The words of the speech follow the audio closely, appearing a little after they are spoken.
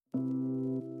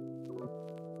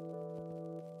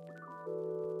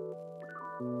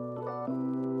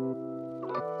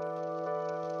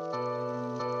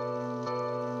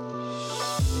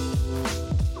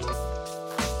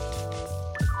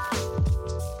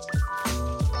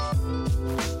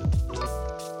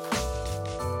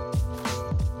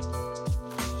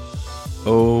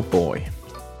Oh boy.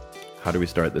 How do we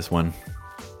start this one?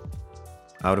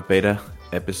 Out of Beta,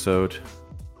 episode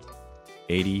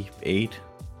 88,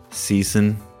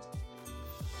 season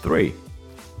 3.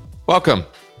 Welcome.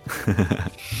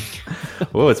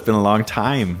 Whoa, it's been a long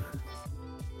time.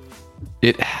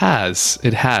 It has.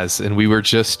 And we were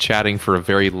just chatting for a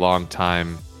very long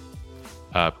time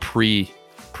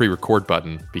pre-record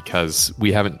button because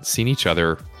we haven't seen each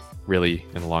other really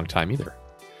in a long time either.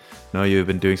 No, you've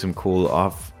been doing some cool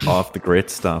off the grid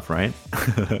stuff, right?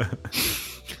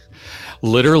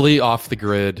 Literally off the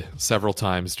grid several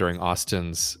times during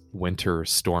Austin's winter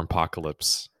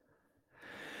stormpocalypse.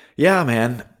 Yeah,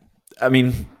 man. I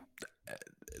mean,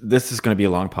 this is going to be a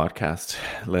long podcast.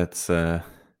 Let's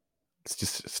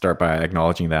just start by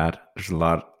acknowledging that there's a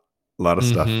lot of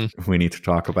stuff we need to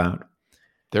talk about.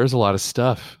 There's a lot of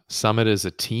stuff. Summit is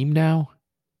a team now.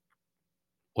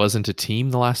 Wasn't a team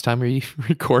the last time we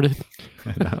recorded.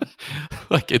 I know.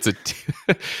 Like it's a.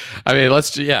 I mean,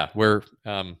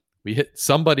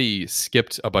 somebody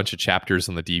skipped a bunch of chapters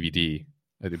on the DVD.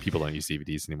 I think people don't use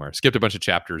DVDs anymore. Skipped a bunch of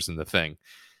chapters in the thing,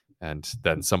 and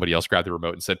then somebody else grabbed the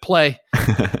remote and said, "Play."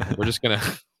 We're just gonna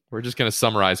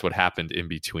summarize what happened in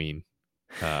between.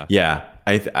 Yeah,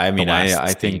 I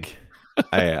think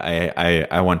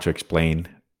I want to explain,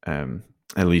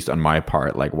 at least on my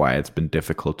part, like why it's been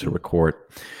difficult to record.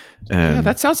 Yeah,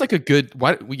 that sounds like a good.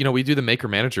 We do the maker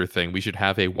manager thing. We should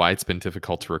have a why it's been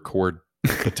difficult to record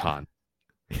baton.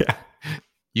 Yeah,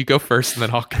 you go first, and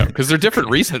then I'll go because they're different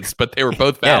reasons, but they were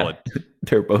both valid. Yeah,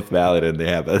 they're both valid, and they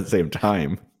have at the same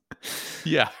time.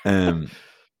 Yeah.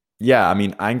 Yeah, I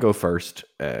mean, I can go first.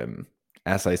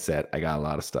 As I said, I got a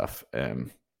lot of stuff.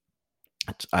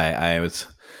 I was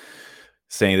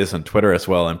saying this on Twitter as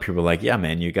well, and people were like, "Yeah,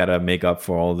 man, you gotta make up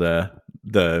for all the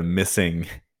missing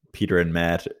Peter and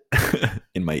Matt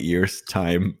in my ears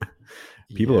time."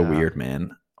 People are weird,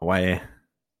 man. Why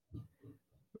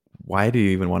do you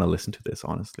even want to listen to this?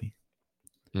 Honestly.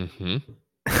 Mm-hmm.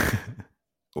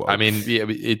 I mean,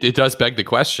 it does beg the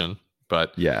question,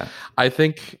 but yeah, I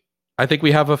think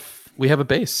we have a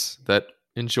base that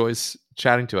enjoys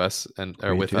chatting to us and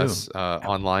are with us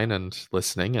online and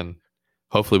listening, and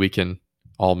hopefully we can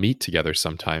all meet together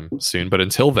sometime soon. But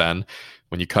until then,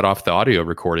 when you cut off the audio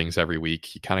recordings every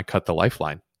week, you kind of cut the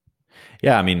lifeline.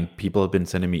 Yeah, I mean, people have been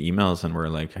sending me emails and we're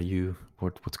like,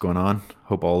 what's going on?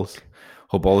 Hope all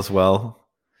is well.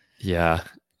 Yeah.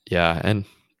 And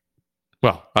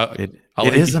well, it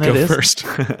is and it is first.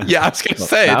 Yeah, I was going to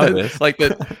say like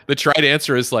the tried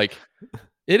answer is like,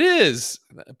 it is,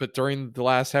 but during the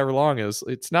last however long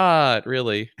it's not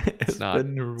really. It's not.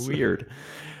 Been weird.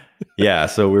 Yeah,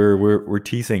 so we're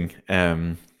teasing.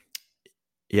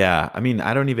 Yeah, I mean,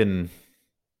 I don't even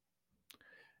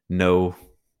know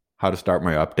how to start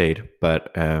my update,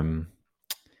 but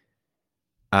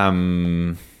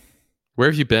where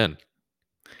have you been?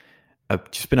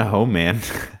 I've just been at home, man.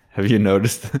 Have you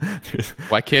noticed?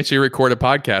 Why can't you record a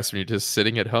podcast when you're just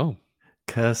sitting at home?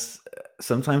 Because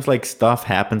sometimes like stuff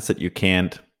happens that you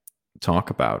can't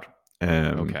talk about.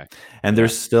 Okay. And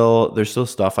there's still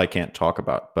stuff I can't talk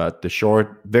about, but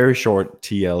the very short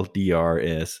TLDR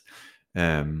is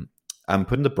I'm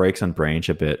putting the brakes on Branch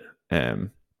a bit,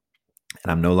 and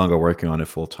I'm no longer working on it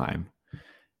full time.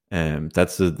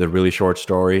 That's the really short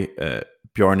story.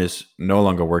 Bjorn is no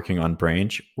longer working on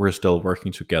Branch. We're still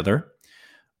working together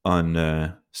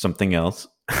on something else,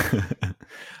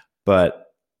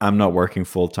 but I'm not working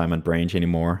full time on Branch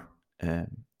anymore.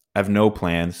 I have no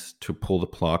plans to pull the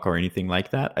plug or anything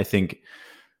like that. I think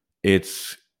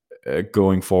it's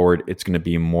going forward, it's going to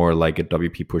be more like a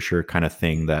WP pusher kind of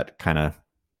thing that kind of,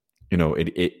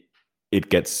 it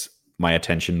gets my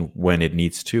attention when it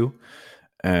needs to.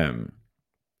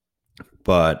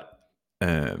 But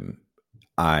I'm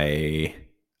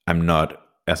not,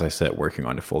 as I said, working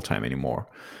on it full time anymore.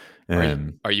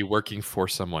 Are you working for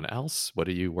someone else? What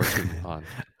are you working on?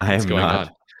 I am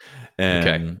not.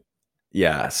 Okay.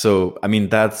 Yeah, so I mean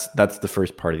that's the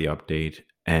first part of the update,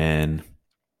 and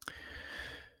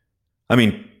I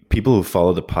mean people who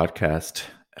follow the podcast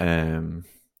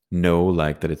know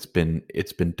like that it's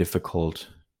been difficult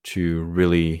to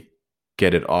really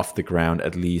get it off the ground,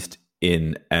 at least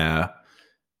in the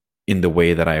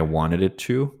way that I wanted it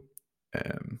to.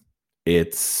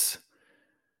 It's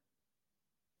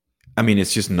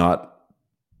just not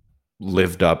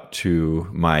lived up to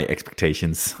my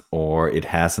expectations, or it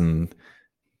hasn't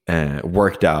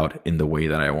worked out in the way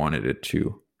that I wanted it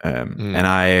to. And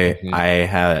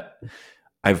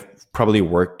I've probably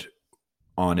worked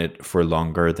on it for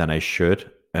longer than I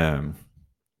should. At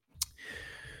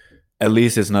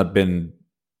least it's not been,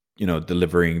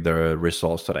 delivering the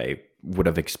results that I would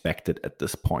have expected at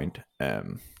this point.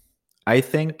 I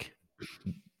think,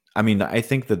 I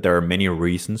think that there are many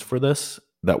reasons for this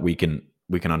that we can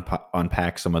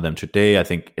unpack some of them today. I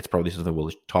think it's probably something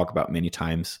we'll talk about many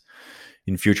times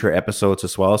in future episodes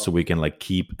as well, so we can like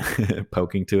keep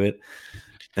poking to it.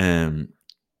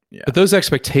 Yeah. But those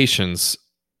expectations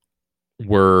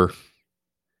were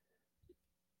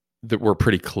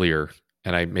pretty clear,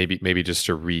 and I maybe just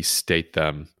to restate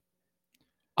them,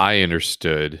 I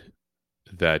understood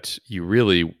that you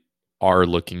really are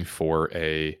looking for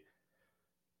a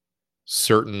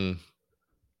certain,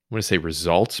 I want to say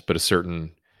results, but a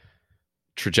certain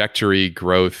trajectory,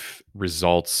 growth,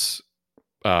 results,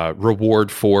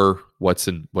 reward for what's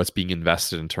being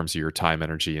invested in terms of your time,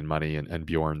 energy, and money, and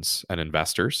Bjorn's and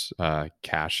investors,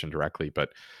 cash indirectly. But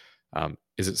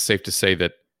is it safe to say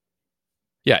that,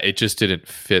 yeah, it just didn't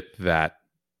fit that?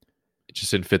 It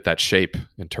just didn't fit that shape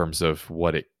in terms of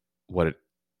what it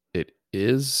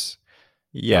is.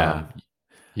 Yeah.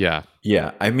 Yeah.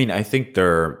 Yeah. I think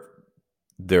there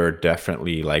are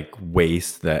definitely like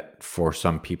ways that for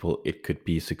some people it could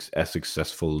be a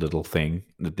successful little thing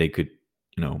that they could,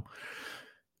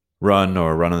 run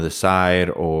on the side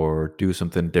or do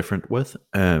something different with.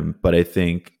 But I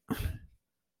think,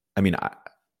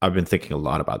 I've been thinking a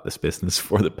lot about this business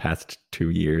for the past 2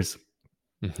 years,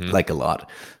 like a lot.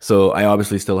 So I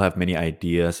obviously still have many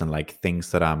ideas and like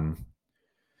things that I'm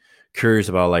curious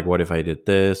about, like what if I did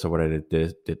this or what I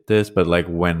did this. But like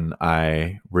when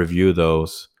I review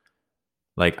those,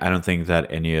 like I don't think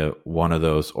that any one of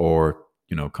those or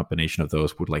combination of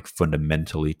those would like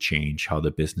fundamentally change how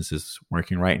the business is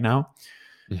working right now.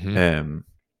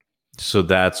 So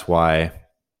that's why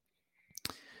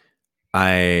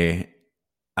I'm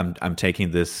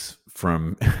taking this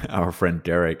from our friend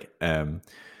Derek, that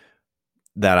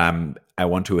I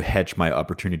want to hedge my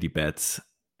opportunity bets.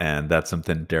 And that's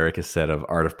something Derek has said of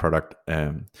Art of Product,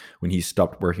 when he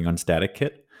stopped working on Static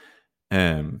Kit,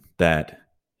 that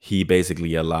he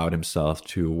basically allowed himself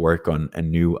to work on a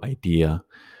new idea,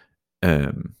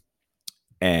 and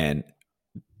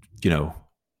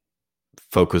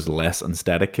focus less on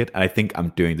Static Kit. I think I'm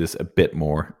doing this a bit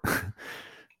more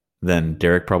than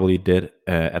Derek probably did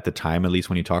at the time, at least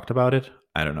when he talked about it.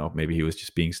 I don't know. Maybe he was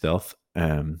just being stealth.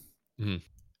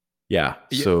 Yeah.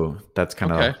 So that's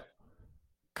kind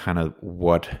of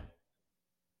what,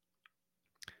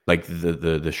 like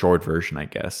the short version, I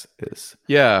guess, is.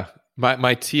 Yeah.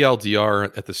 My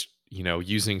TLDR at this,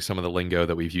 using some of the lingo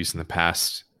that we've used in the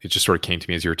past, it just sort of came to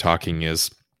me as you were talking,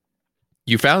 is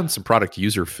you found some product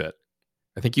user fit.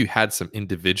 I think you had some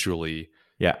individually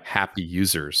happy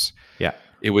users. Yeah.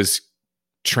 It was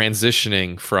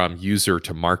transitioning from user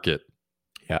to market.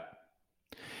 Yeah.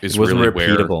 It wasn't really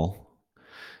repeatable.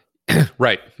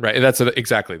 Right.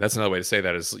 Exactly. That's another way to say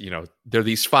that is, there are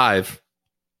these 5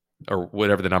 or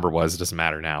whatever the number was. It doesn't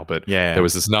matter now, but there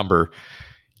was this number.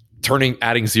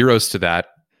 Adding zeros to that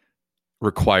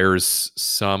requires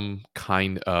some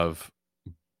kind of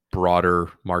broader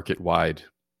market-wide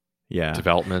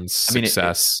developments,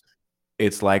 success.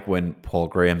 It's like when Paul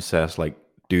Graham says, like,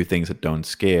 do things that don't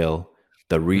scale.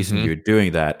 The reason you're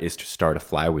doing that is to start a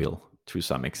flywheel to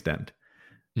some extent.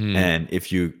 And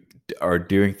if you are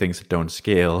doing things that don't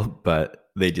scale, but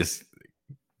they just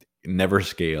never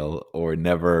scale, or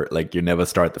never, like, you never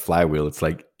start the flywheel, it's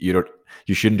like you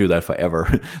shouldn't do that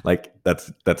forever. Like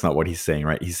that's not what he's saying,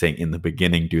 right? He's saying in the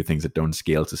beginning, do things that don't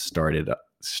scale to start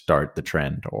the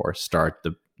trend or start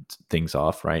the things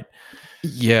off, right?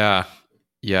 Yeah.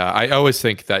 I always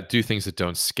think that do things that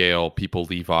don't scale, people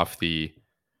leave off the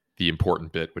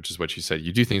important bit, which is what you said.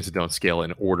 You do things that don't scale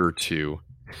in order to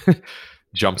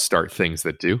jumpstart things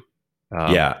that do.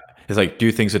 It's like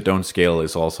do things that don't scale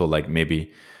is also like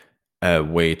maybe a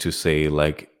way to say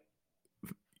like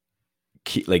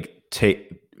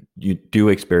you do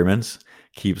experiments,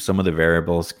 keep some of the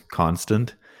variables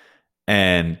constant,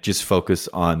 and just focus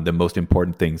on the most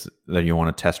important things that you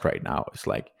want to test right now. It's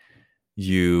like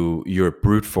you're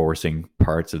brute forcing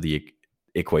parts of the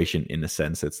equation in a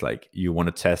sense. It's like you want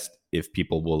to test if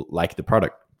people will like the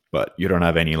product, but you don't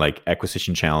have any like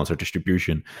acquisition channels or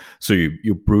distribution, so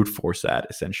you brute force that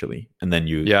essentially, and then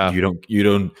you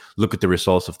don't look at the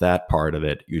results of that part of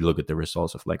it. You look at the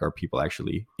results of like, are people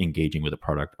actually engaging with the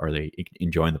product? Are they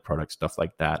enjoying the product? Stuff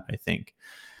like that, I think.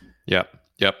 Yep.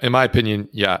 In my opinion,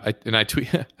 I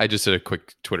tweet. I just did a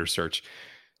quick Twitter search.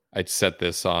 I said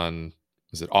this on,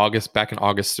 was it August? Back in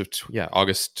August of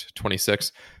August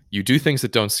 26th. You do things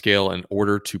that don't scale in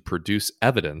order to produce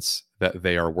evidence that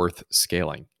they are worth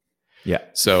scaling. Yeah.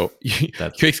 So,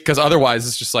 because otherwise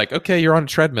it's just like, okay, you're on a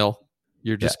treadmill.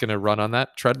 You're Yeah. just going to run on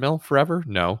that treadmill forever?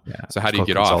 No. Yeah. So how It's do you called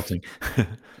get off?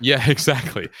 consulting. Yeah,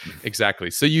 exactly. Exactly.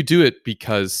 So you do it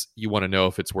because you want to know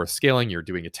if it's worth scaling. You're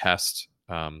doing a test,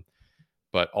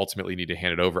 but ultimately you need to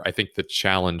hand it over. I think the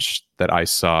challenge that I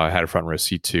saw, I had a front row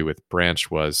seat to with Branch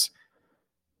was,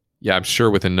 yeah, I'm sure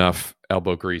with enough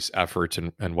elbow grease, effort,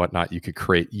 and whatnot, you could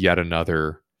create yet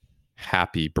another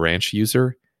happy Branch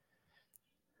user.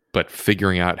 But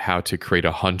figuring out how to create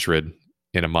 100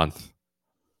 in a month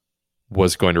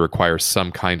was going to require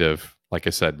some kind of, like I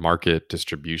said, market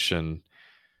distribution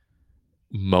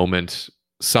moment,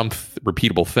 some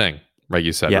repeatable thing, right?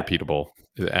 You said Yeah. repeatable,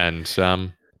 and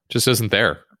just isn't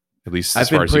there, at least as I've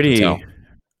far been as you can pretty tell.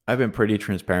 I've been pretty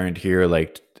transparent here,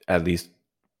 like at least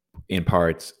in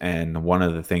parts. And one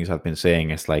of the things I've been saying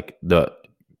is like the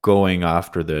going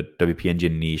after the WP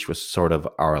engine niche was sort of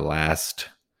our last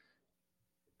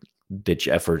ditch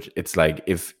effort. It's like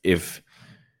if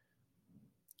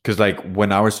because like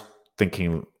when I was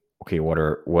thinking, okay,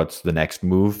 what's the next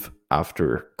move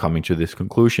after coming to this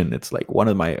conclusion? It's like one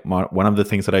of the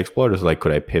things that I explored is like,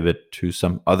 could I pivot to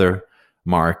some other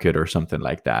market or something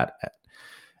like that?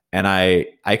 And I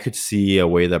could see a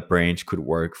way that Branch could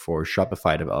work for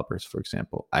Shopify developers, for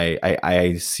example.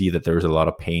 I see that there's a lot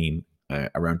of pain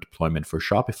around deployment for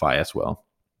Shopify as well.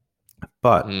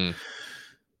 But Mm.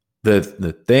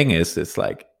 the thing is, it's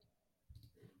like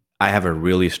I have a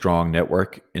really strong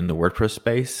network in the WordPress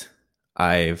space.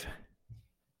 I've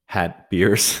had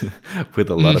beers with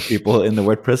a lot of Mm. people in the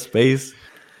WordPress space.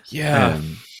 Yeah.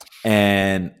 Um,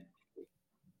 and,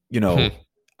 you Hmm. know,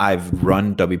 I've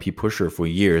run WP Pusher for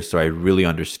years, so I really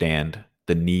understand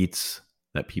the needs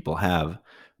that people have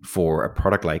for a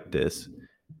product like this.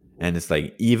 And it's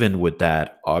like, even with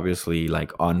that obviously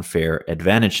like unfair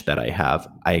advantage that I have,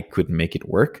 I could make it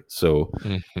work. So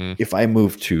Hmm. if I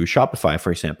move to Shopify,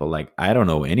 for example, like I don't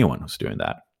know anyone who's doing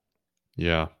that.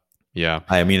 Yeah. Yeah.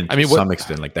 I mean, I to mean, what some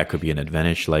extent, like that could be an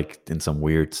advantage, like in some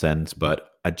weird sense, but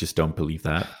I just don't believe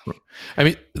that. I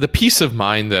mean, the peace of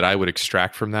mind that I would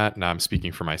extract from that, and I'm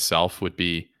speaking for myself, would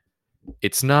be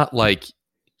it's not like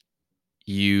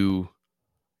you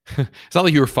it's not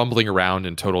like you were fumbling around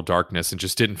in total darkness and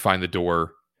just didn't find the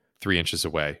door 3 inches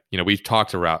away. You know, we've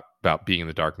talked about being in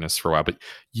the darkness for a while, but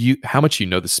you how much you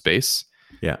know the space.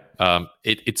 Yeah.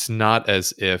 It's not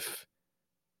as if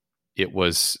it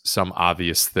was some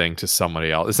obvious thing to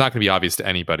somebody else. It's not going to be obvious to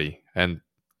anybody, and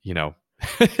you know,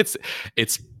 it's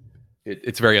it's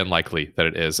it's very unlikely that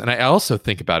it is. And I also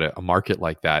think about it, a market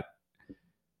like that.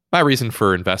 My reason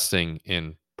for investing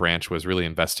in Branch was really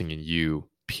investing in you,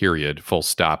 period, full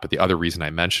stop. But the other reason I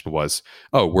mentioned was,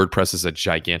 oh, WordPress is a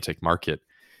gigantic market.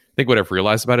 I think what I've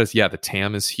realized about it is, yeah, the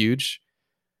TAM is huge,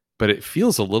 but it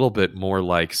feels a little bit more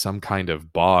like some kind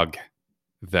of bog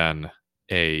than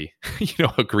a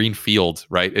a green field,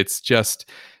 right?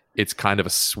 It's kind of a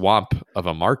swamp of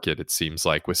a market, it seems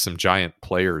like, with some giant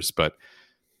players, but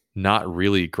not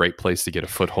really a great place to get a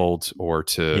foothold or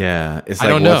to, Yeah. It's I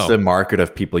like, don't what's know. the market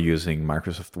of people using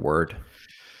Microsoft Word?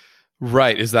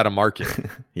 Right. Is that a market?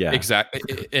 Yeah.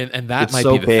 Exactly. And that It's might be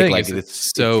so the big. thing, Like is it's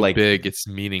it's so like big, it's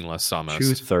meaningless two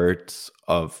almost. thirds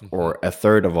of, Hmm. or a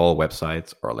third of all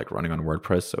websites are like running on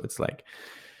WordPress. So it's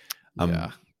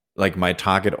Yeah. like my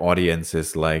target audience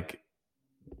is like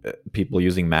people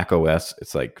using Mac OS.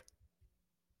 It's like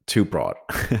too broad.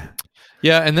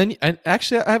 Yeah. And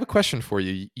actually, I have a question for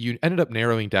you. You ended up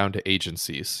narrowing down to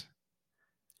agencies.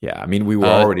 Yeah, I mean, we were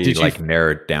already Did you, like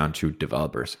narrowed down to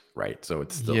developers, right? So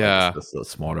it's still like yeah. it's a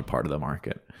smaller part of the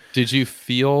market. Did you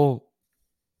feel,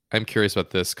 I'm curious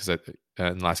about this because in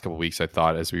the last couple of weeks, I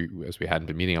thought as we hadn't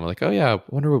been meeting, I'm like, oh yeah, I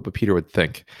wonder what Peter would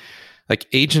think. Like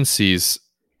agencies,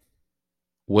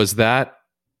 was that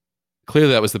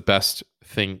clearly that was the best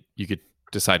thing you could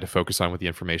decide to focus on with the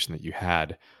information that you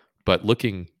had. But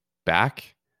looking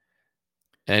back,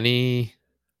 any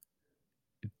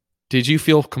did you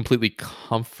feel completely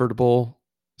comfortable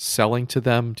selling to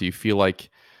them? Do you feel like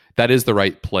that is the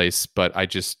right place, but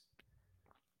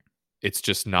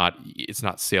it's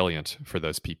not salient for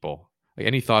those people? Like,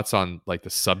 any thoughts on like the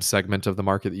sub segment of the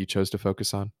market that you chose to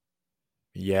focus on?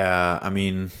 Yeah, I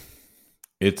mean,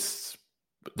 it's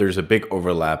there's a big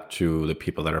overlap to the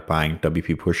people that are buying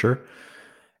WP Pusher,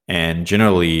 and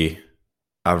generally,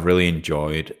 I've really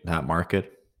enjoyed that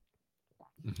market.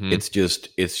 Hmm. It's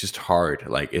just hard.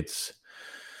 Like it's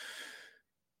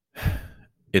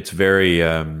very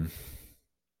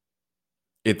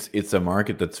it's a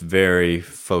market that's very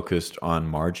focused on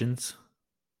margins.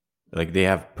 Like they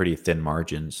have pretty thin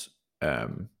margins.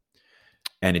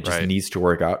 And it just Right. needs to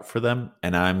work out for them.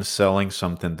 And I'm selling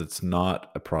something that's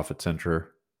not a profit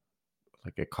center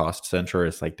like a cost center.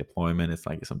 It's like deployment. It's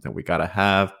like something we gotta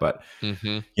have. But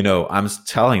Mm-hmm. I'm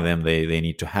telling them they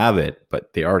need to have it,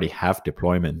 but they already have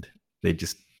deployment. They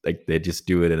just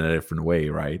do it in a different way,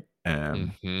 right?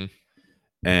 Mm-hmm.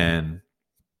 And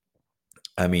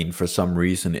I mean, for some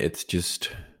reason, it's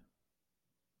just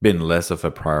been less of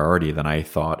a priority than I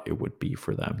thought it would be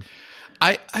for them.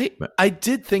 I, I But I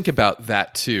did think about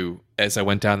that too as I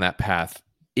went down that path.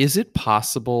 Is it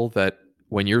possible that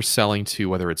when you're selling to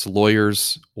whether it's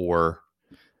lawyers or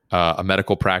a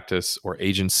medical practice or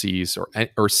agencies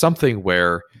or something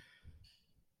where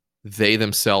they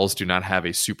themselves do not have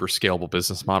a super scalable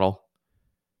business model,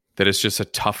 that it's just a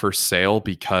tougher sale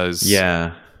because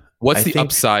yeah, what's I the think,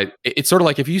 upside? It's sort of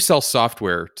like if you sell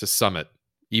software to Summit,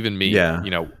 even me, yeah,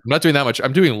 I'm not doing that much.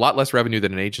 I'm doing a lot less revenue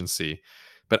than an agency,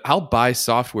 but I'll buy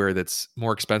software that's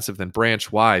more expensive than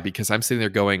Branch. Why? Because I'm sitting there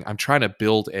going, I'm trying to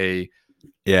build a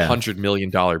yeah, $100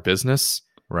 million business.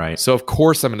 right. So of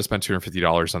course I'm going to spend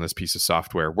 $250 on this piece of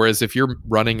software. Whereas if you're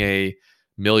running a $1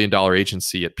 million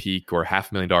agency at peak or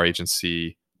 $500,000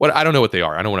 agency, what I don't know what they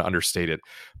are. I don't want to understate it,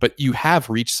 but you have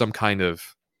reached some kind of,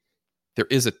 there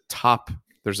is a top,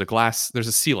 there's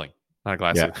a ceiling, not a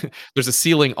glass Yeah, ceiling. There's a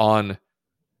ceiling on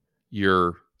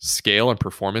your scale and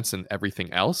performance and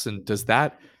everything else. And does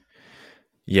that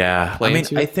yeah. I play mean,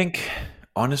 into I it? think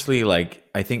honestly, like,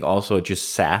 I think also just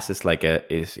SaaS is like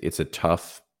it's a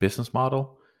tough business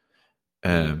model.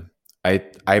 Mm, Um,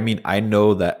 I mean, I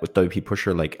know that with WP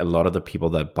Pusher, like a lot of the people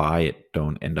that buy it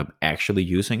don't end up actually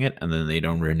using it, and then they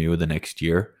don't renew the next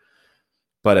year.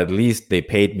 But at least they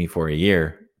paid me for a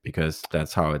year because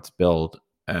that's how it's built.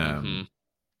 mm-hmm,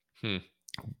 hmm,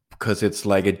 Because it's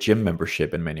like a gym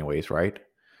membership in many ways, right?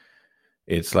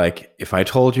 It's like if I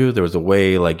told you there was a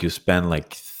way like you spend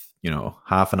like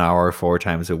half an hour 4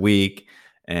 times a week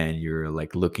and you're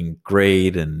like looking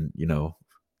great and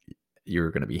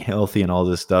you're going to be healthy and all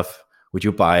this stuff, would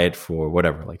you buy it for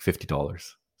whatever, like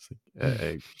 $50?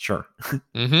 Sure.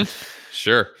 mm-hmm.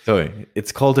 Sure. So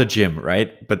it's called a gym,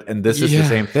 right? And this is the Yeah.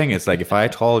 same thing. It's like if I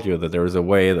told you that there was a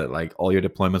way that like all your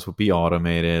deployments would be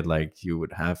automated, like you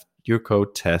would have your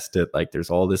code tested, like there's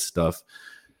all this stuff.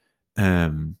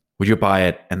 Would you buy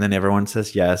it? And then everyone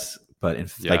says yes, but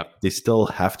Yeah. like they still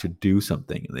have to do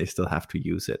something and they still have to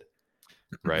use it.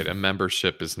 Right. A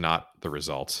membership is not the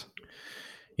result.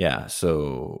 Yeah.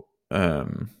 So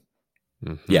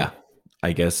Mm-hmm. yeah,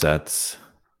 I guess that's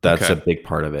a Okay. big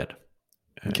part of it.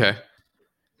 Okay.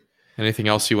 Anything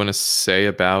else you want to say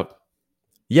about?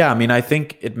 Yeah, I mean, I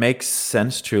think it makes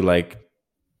sense to like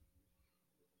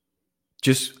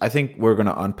just I think we're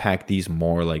gonna unpack these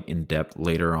more like in depth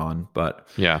later on, but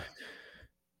Yeah.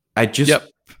 I just Yep.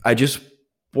 I just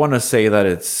want to say that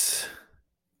it's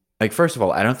like first of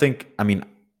all, I don't think I mean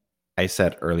I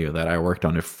said earlier that I worked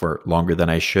on it for longer than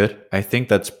I should. I think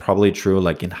that's probably true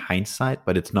like in hindsight,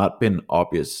 but it's not been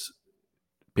obvious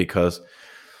because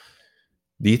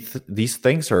these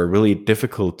things are really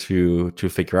difficult to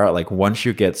figure out. Like once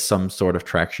you get some sort of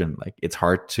traction, like it's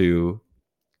hard to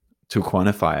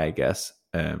quantify, I guess.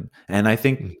 And I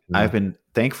think I've Mhm. been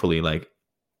thankfully like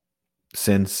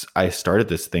since I started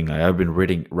this thing, I've been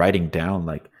writing down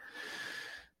like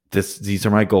these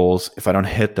are my goals. If I don't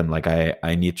hit them, like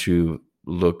I need to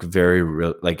look very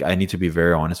real, like I need to be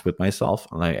very honest with myself,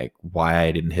 like why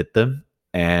I didn't hit them.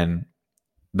 And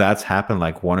that's happened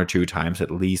like 1 or 2 times at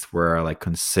least where I like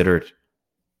considered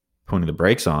putting the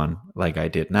brakes on, like I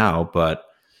did now, but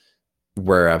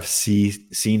where I've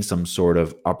seen some sort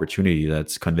of opportunity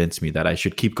that's convinced me that I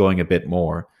should keep going a bit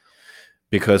more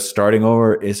because starting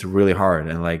over is really hard.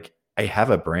 And like I have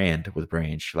a brand with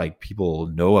Branch, like people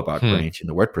know about Hmm. Branch in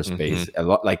the WordPress Mhm. space a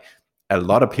lot. Like a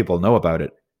lot of people know about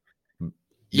it, they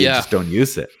Yeah. just don't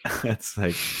use it. It's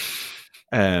like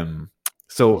um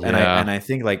so Yeah. and I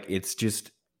think like it's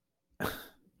just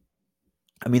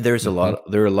I mean, Mhm.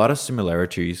 there are a lot of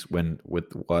similarities when with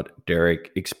what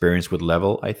Derek experienced with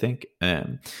Level, I think.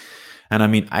 And I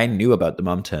mean, I knew about the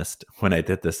mom test when I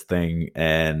did this thing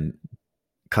and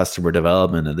customer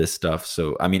development and this stuff.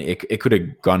 So I mean, it could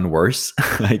have gone worse,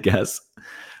 I guess.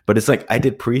 But it's like I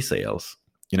did pre-sales.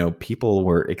 People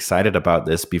were excited about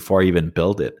this before I even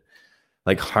built it.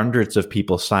 Like hundreds of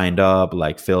people signed up,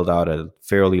 like filled out a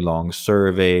fairly long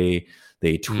survey.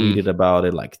 They Mm. tweeted about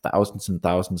it, like thousands and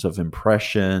thousands of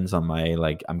impressions on my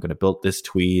like I'm gonna build this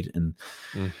tweet. And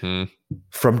Mhm.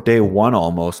 from day one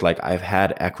almost, like I've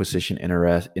had acquisition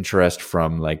interest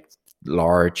from like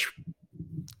large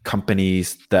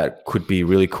companies that could be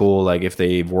really cool. Like if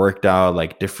they've worked out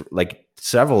like different like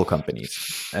several companies.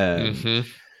 Um Mhm.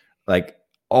 like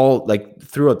all like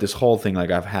throughout this whole thing,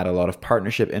 like I've had a lot of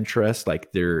partnership interest,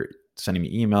 like they're sending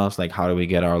me emails like how do we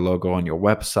get our logo on your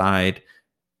website,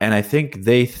 And I think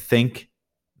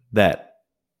that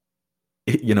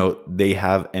they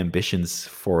have ambitions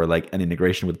for like an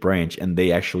integration with Branch, and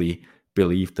they actually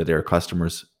believe that their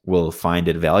customers will find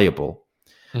it valuable.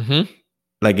 Mm-hmm.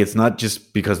 Like it's not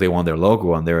just because they want their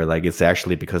logo on there, like it's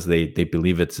actually because they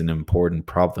believe it's an important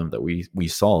problem that we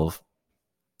solve.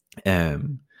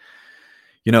 um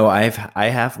I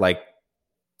have like,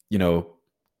 you know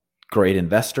great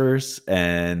investors,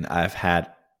 and I've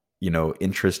had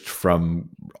interest from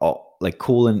all like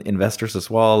cool investors as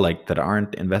well, like that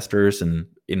aren't investors in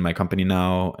my company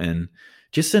now. And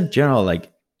just in general,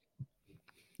 like,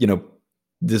 you know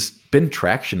there's been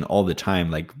traction all the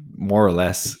time, like more or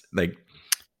less, like,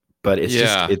 but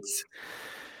Yeah.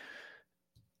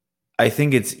 I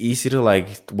think it's easy to,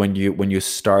 like, when you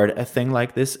start a thing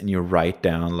like this and you write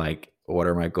down like what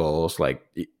are my goals, like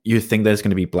you think that it's going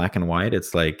to be black and white.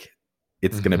 It's like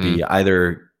it's going to Mm-hmm. be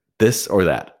either this or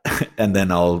that, and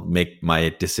then I'll make my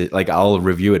decision. Like I'll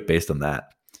review it based on that.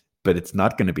 But it's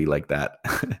not going to be like that,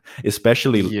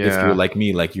 especially if you're Yeah. like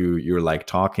me, like you're like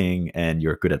talking and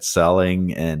you're good at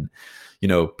selling, and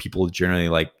people generally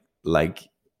like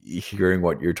hearing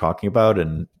what you're talking about.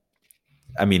 And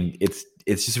I mean, it's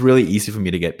just really easy for me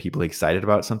to get people excited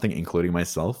about something, including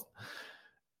myself.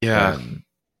 Yeah. Um,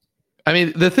 I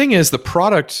mean, the thing is, the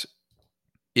product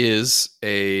is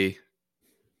I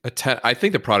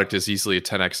think the product is easily a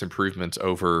 10x improvement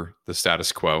over the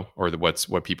status quo, or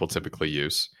what people typically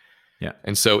use. yeah,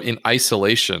 And so in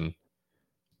isolation,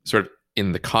 sort of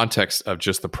in the context of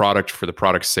just the product for the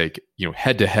product's sake,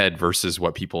 head to head versus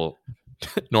what people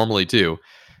normally do,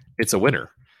 it's a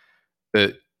winner.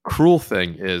 The cruel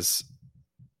thing is,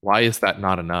 why is that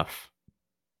not enough?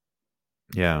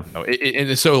 yeah,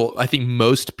 And so I think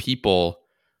most people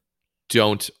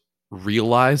don't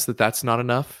realize that that's not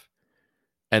enough,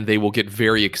 and they will get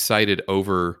very excited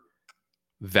over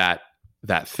that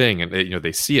thing, and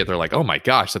they see it, they're like, oh my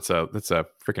gosh, that's a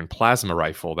freaking plasma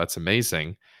rifle, that's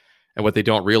amazing. And what they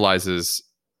don't realize is,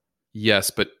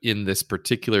 yes, but in this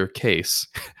particular case,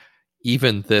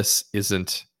 even this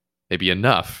isn't maybe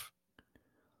enough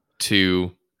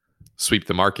to sweep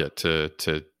the market, to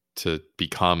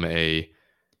become a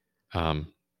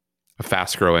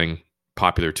fast growing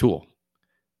popular tool,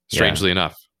 yeah, strangely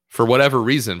enough, for whatever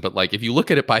reason. But like, if you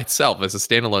look at it by itself as a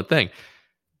standalone thing,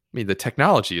 I mean, the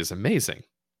technology is amazing.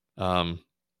 um,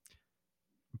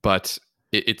 but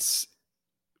it's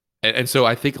and so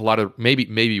I think a lot of,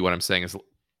 maybe what I'm saying is,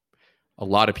 a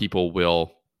lot of people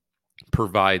will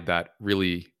provide that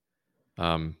really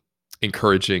um,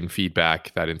 encouraging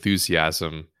feedback, that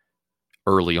enthusiasm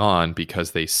early on,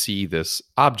 because they see this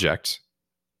object,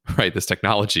 right, this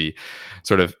technology,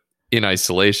 sort of in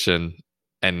isolation,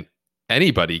 and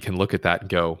anybody can look at that and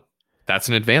go, that's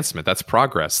an advancement, that's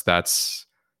progress, that's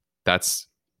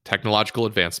technological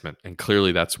advancement, and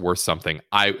clearly that's worth something.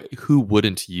 Who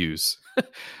wouldn't use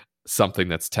something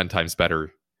that's 10 times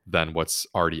better than what's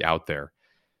already out there?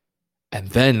 And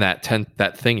then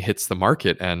that thing hits the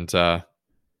market, and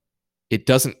it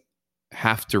doesn't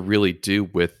have to really do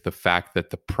with the fact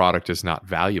that the product is not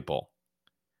valuable.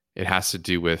 It has to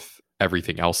do with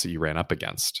everything else that you ran up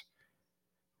against,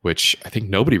 which I think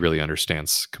nobody really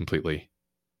understands completely.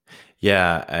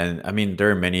 yeah. And I mean, there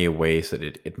are many ways that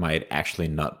it might actually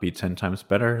not be 10 times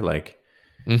better. Like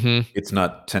Mm-hmm. it's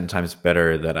not 10 times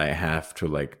better that I have to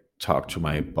like talk to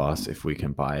my boss if we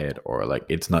can buy it, or like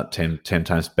it's not ten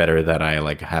times better that I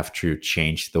like have to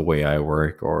change the way I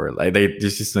work, or like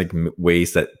there's just like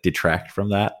ways that detract from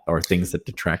that, or things that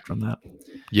detract from that.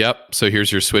 Yep. So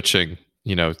here's your switching,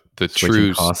 the Switching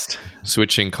true cost.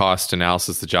 switching cost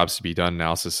analysis, the jobs to be done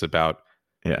analysis about,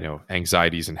 Yeah,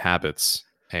 anxieties and habits.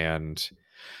 And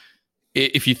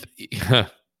if you,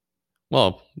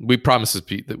 well, we promised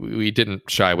that we didn't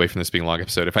shy away from this being a long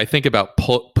episode. If I think about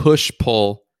push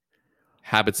pull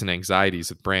habits and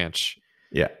anxieties at Branch,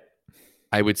 yeah,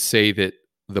 I would say that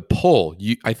the pull,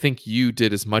 I think you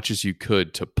did as much as you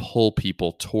could to pull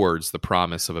people towards the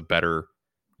promise of a better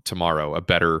tomorrow, a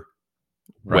better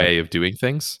right. way of doing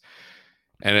things.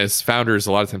 And as founders,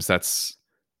 a lot of times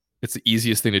it's the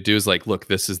easiest thing to do, is like, look,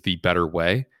 this is the better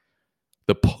way.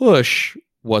 The push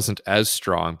wasn't as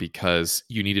strong because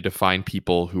you needed to find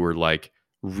people who were like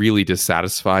really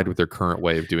dissatisfied with their current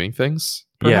way of doing things,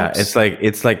 Yeah, perhaps.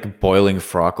 it's like boiling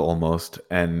frog almost,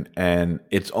 and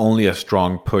it's only a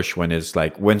strong push when it's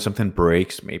like when something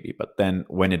breaks maybe, but then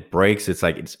when it breaks, it's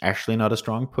like it's actually not a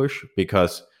strong push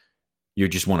because you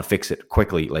just want to fix it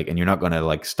quickly, like, and you're not going to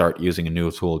like start using a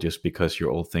new tool just because your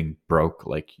old thing broke,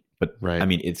 like. But I Right.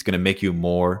 mean, it's going to make you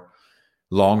more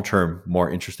long term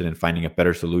more interested in finding a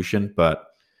better solution, but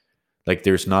like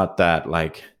there's not that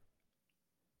like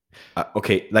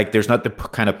Okay, like there's not the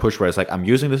kind of push where it's like I'm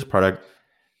using this product,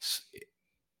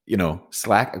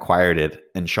 Slack acquired it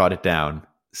and shot it down.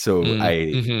 So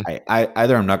Mm-hmm. I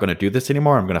either I'm not going to do this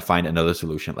anymore, or I'm going to find another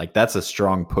solution. Like that's a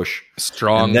strong push. And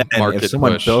Strong then if market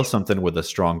someone push. builds something with a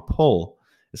strong pull,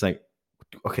 it's like,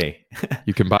 okay,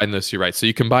 You combine this, you're right. So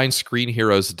you combine Screen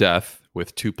Hero's death with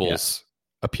yeah, Tupel's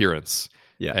appearance,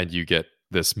 yeah, and you get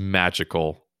this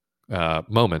magical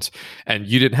moment. And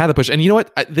you didn't have the push. And you know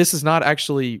what? This is not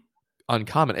actually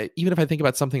uncommon. Even if I think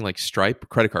about something like Stripe,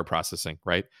 credit card processing,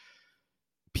 right?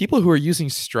 People who are using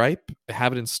Stripe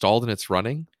have it installed and it's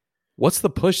running. What's the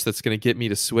push that's going to get me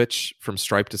to switch from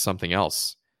Stripe to something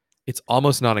else? It's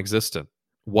almost non-existent.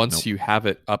 Once nope, you have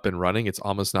it up and running, it's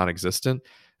almost non-existent.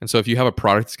 And so if you have a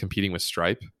product that's competing with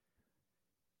Stripe,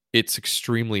 it's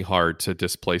extremely hard to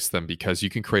displace them because you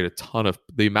can create a ton of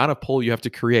the amount of pull you have to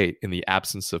create in the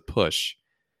absence of push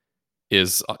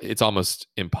is it's almost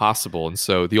impossible. And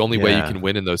so the only way you yeah. can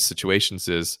win in those situations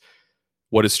is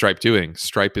what is Stripe doing?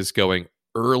 Stripe is going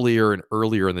earlier and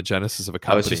earlier in the genesis of a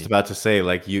I was just company. about to say,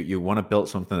 like, you want to build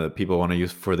something that people want to use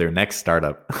for their next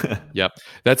startup. Yep.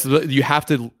 You have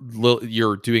to,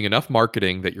 you're doing enough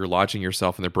marketing that you're lodging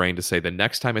yourself in their brain to say, the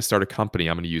next time I start a company,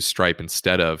 I'm going to use Stripe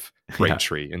instead of Yeah,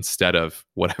 Braintree, instead of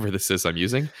whatever this is I'm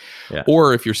using. yeah,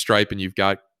 Or if you're Stripe and you've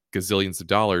got gazillions of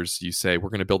dollars, you say, we're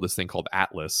going to build this thing called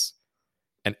Atlas.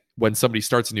 And when somebody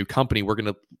starts a new company, we're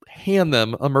going to hand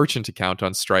them a merchant account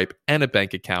on Stripe and a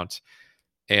bank account.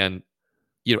 And,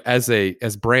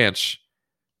 as Branch,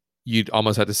 you'd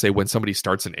almost have to say when somebody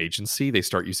starts an agency, they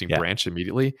start using yeah, Branch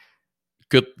immediately.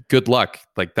 Good luck.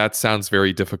 Like that sounds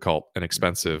very difficult and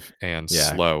expensive and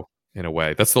yeah, slow in a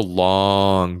way. That's the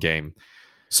long game.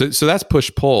 So that's push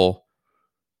pull.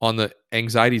 On the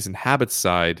anxieties and habits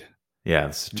side, yeah.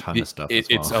 It's a ton of stuff as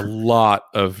it's well. a lot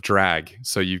of drag.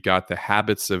 So you've got the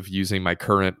habits of using my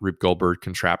current Rube Goldberg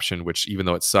contraption, which even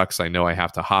though it sucks, I know I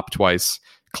have to hop twice,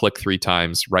 click 3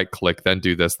 times, right click, then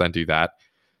do this, then do that.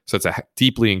 So it's a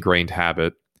deeply ingrained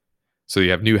habit. So you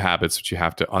have new habits, which you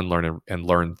have to unlearn and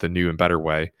learn the new and better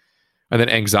way. And then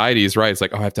anxiety is right. It's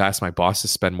like, oh, I have to ask my boss to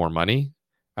spend more money.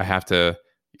 I have to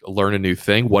learn a new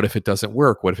thing. What if it doesn't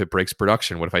work? What if it breaks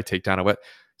production? What if I take down a wet?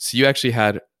 So you actually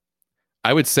had,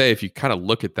 I would say, if you kind of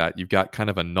look at that, you've got kind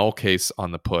of a null case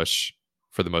on the push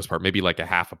for the most part, maybe like a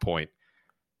half a point.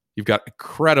 You've got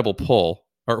incredible pull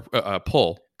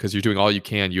because you're doing all you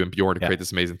can, you and Bjorn, to Yeah, create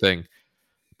this amazing thing.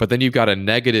 But then you've got a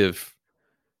negative,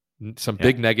 some yeah,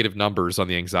 big negative numbers on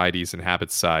the anxieties and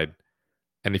habits side.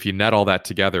 And if you net all that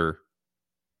together,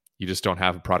 you just don't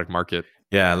have a product market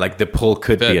yeah. Like the pull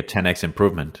could be fit. a 10x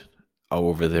improvement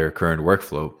over their current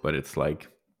workflow, but it's like,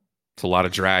 It's a lot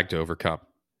of drag to overcome.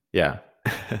 yeah,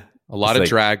 A lot it's of like,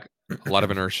 drag, a lot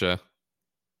of inertia.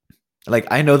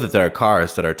 I know that there are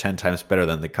cars that are 10 times better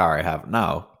than the car I have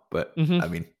now, but Mm-hmm. I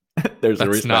mean, there's a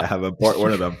That's reason I not. haven't bought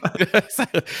one of them.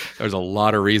 There's a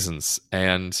lot of reasons,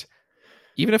 and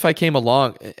even if I came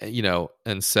along,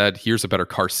 and said, "Here's a better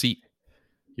car seat,"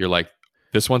 you're like,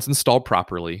 "This one's installed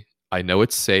properly. I know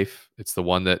it's safe. It's the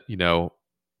one that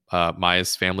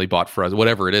Maya's family bought for us.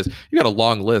 Whatever it is, you got a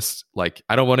long list. Like,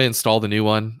 I don't want to install the new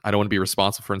one. I don't want to be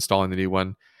responsible for installing the new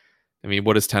one. I mean,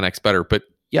 what is 10x better? But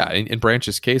yeah, in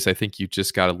Branch's case, I think you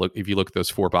just got to look. If you look at those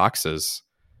 4 boxes,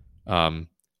 um,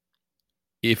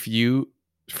 if you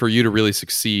for you to really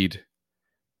succeed,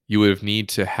 you would have need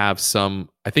to have some.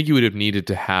 I think you would have needed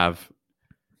to have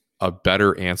a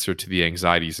better answer to the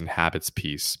anxieties and habits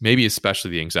piece. Maybe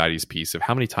especially the anxieties piece of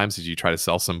how many times did you try to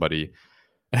sell somebody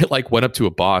and it like went up to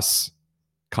a boss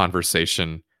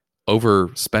conversation over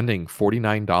spending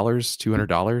 $49,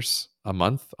 $200 a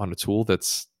month on a tool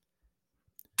that's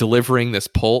delivering this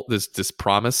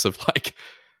promise of like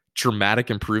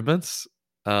dramatic improvements.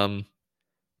 But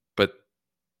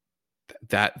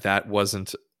that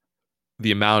wasn't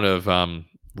the amount of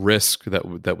risk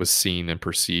that was seen and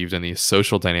perceived, and the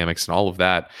social dynamics and all of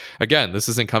that. Again, this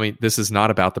is not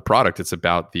about the product. It's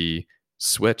about the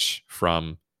switch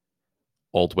from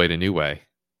old way to new way.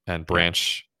 And Yeah,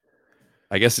 Branch,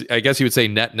 I guess you would say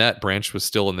net Branch was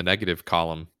still in the negative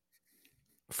column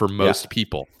for yeah. most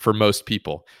people. For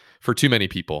too many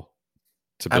people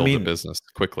to I build a mean, business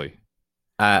quickly.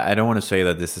 I don't want to say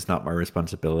that this is not my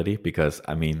responsibility because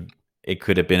I mean, it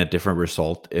could have been a different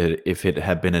result if it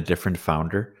had been a different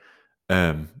founder.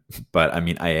 Um, but I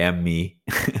mean, I am me.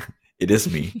 It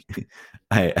is me.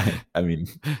 I mean,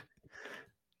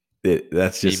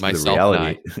 that's Me, just the myself, and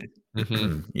I. reality.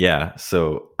 Hmm. Yeah.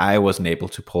 So I wasn't able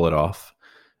to pull it off.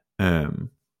 Um,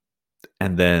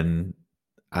 and then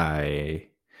I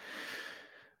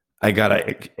I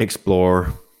gotta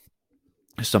explore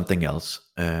something else.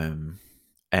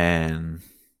 And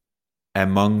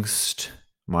amongst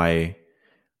my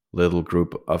little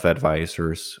group of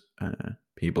advisors,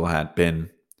 people had been,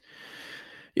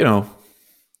 you know,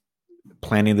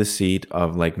 planting the seed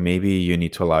of like maybe you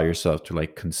need to allow yourself to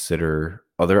like consider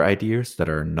other ideas that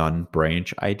are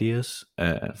non-branch ideas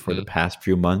for the Hmm. past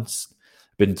few months.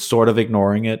 Been sort of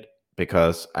ignoring it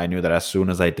because I knew that as soon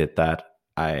as I did that,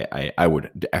 I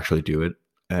would actually do it,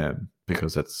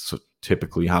 because that's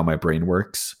typically how my brain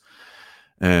works.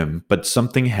 But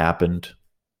something happened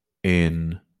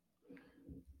in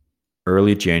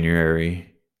early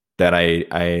January that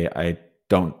I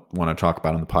don't want to talk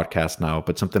about on the podcast now,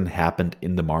 but something happened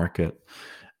in the market,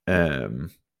 um,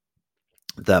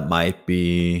 that might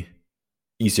be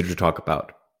easier to talk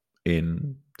about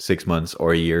in 6 months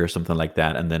or a year or something like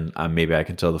that, and then maybe I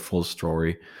can tell the full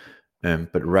story.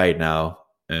 But right now,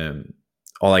 um,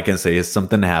 all I can say is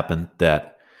something happened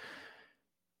that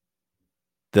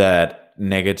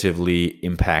negatively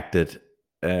impacted,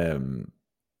 um,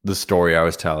 the story I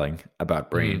was telling about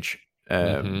Branch,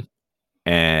 Mm-hmm.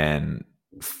 and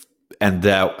and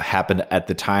that happened at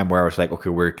the time where I was like, okay,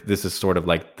 we're this is sort of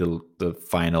like the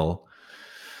final,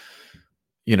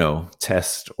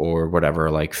 test or whatever,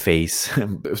 like phase,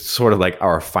 sort of like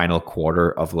our final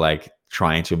quarter of like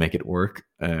trying to make it work.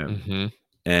 Mm-hmm.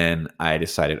 And I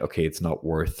decided, okay, it's not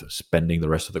worth spending the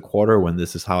rest of the quarter when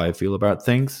this is how I feel about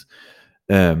things.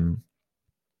 Um,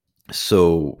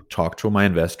 so talk to my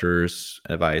investors,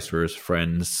 advisors,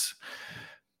 friends.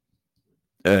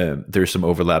 There's some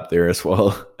overlap there as well,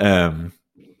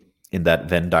 in that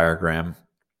Venn diagram.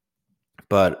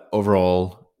 But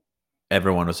overall,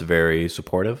 everyone was very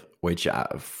supportive, which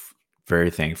I'm very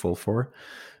thankful for.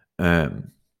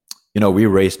 Um, we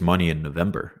raised money in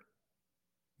November.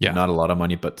 Yeah, Not a lot of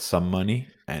money, but some money.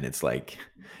 And it's like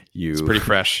it's you, pretty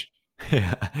fresh.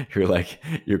 yeah,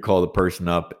 you call the person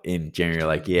up in January,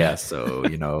 like, yeah, so,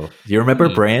 do you remember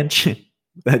Hmm. Branch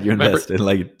that you Remember? invested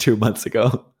like 2 months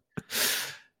ago?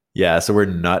 Yeah, so we're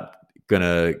not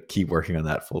gonna keep working on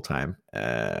that full time.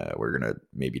 We're gonna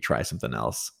maybe try something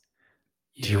else.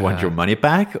 Do you want your Yeah. money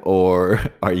back, or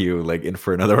are you like in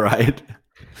for another ride?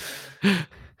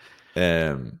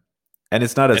 Um, and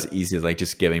it's not And as easy as like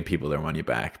just giving people their money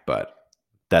back, but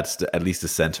that's at least the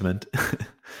sentiment.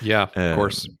 yeah, of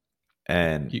course. um,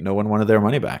 and You, no one wanted their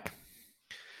money back.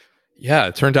 yeah,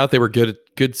 it turned out they were good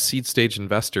seed stage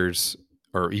investors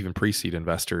or even pre-seed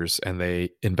investors, and they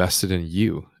invested in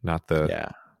you, not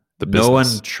Yeah, the no one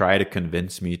business. tried to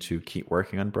convince me to keep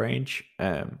working on Branch.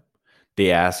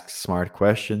 They asked smart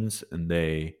questions, and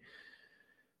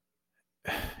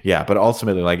yeah, but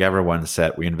ultimately, like everyone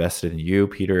said, we invested in you,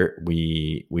 Peter.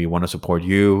 We want to support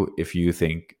you. If you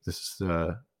think this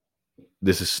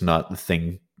is not the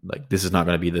thing, like this is not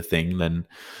going to be the thing, then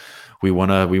we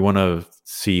wanna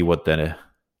see what the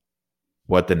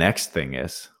next thing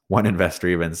is. One investor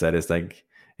even said it's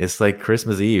like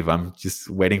Christmas Eve. I'm just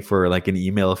waiting for like an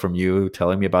email from you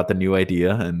telling me about the new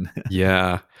idea, and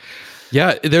Yeah,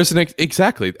 yeah. There's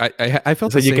exactly. I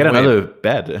felt so the you get same way. another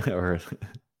bed or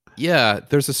Yeah,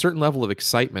 there's a certain level of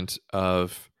excitement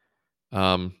of,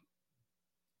 um,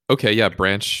 okay, yeah,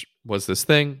 Branch was this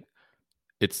thing.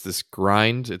 It's this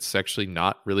grind. It's actually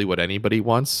not really what anybody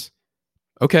wants.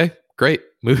 Okay, great.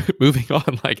 Moving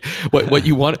on. Like what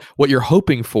you want, what you're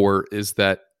hoping for is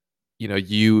that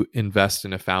you invest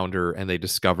in a founder and they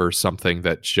discover something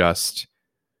that just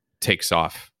takes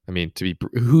off. I mean,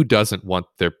 who doesn't want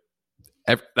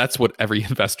that's what every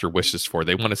investor wishes for.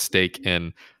 They want a stake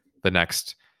in the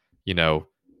next, you know,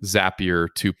 Zapier,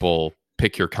 Tuple,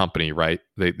 pick your company, right?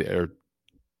 They're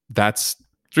that's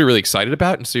what you're really excited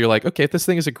about. And so you're like, okay, if this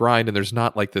thing is a grind and there's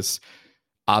not like this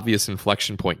obvious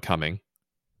inflection point coming,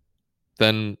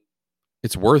 then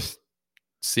it's worth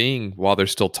seeing while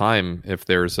there's still time if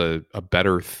there's a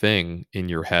better thing in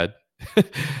your head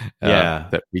yeah,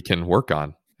 that we can work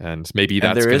on. And maybe and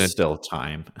that's there going is to, still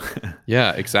time.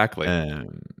 yeah, exactly.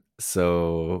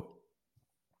 So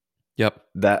Yep.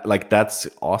 that's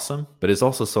awesome, but it's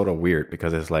also sort of weird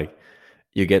because it's like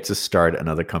you get to start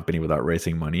another company without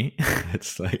raising money.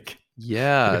 It's like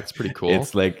Yeah, it's pretty cool.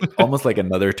 it's like almost like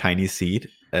another tiny seed,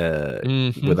 Hmm.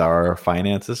 with our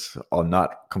finances, or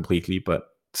not completely, but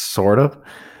sort of,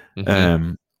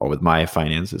 Hmm. or with my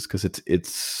finances, because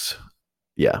it's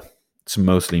yeah, it's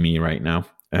mostly me right now.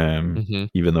 Hmm.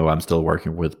 Even though I'm still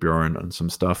working with Bjorn on some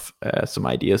stuff, some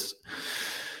ideas.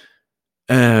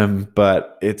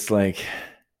 But it's like,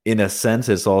 in a sense,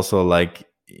 it's also like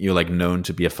you're like known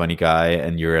to be a funny guy,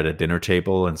 and you're at a dinner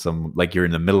table, and you're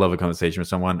in the middle of a conversation with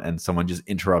someone, and someone just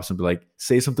interrupts and be like,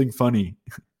 "Say something funny."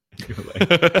 You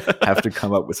like have to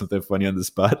come up with something funny on the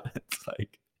spot. It's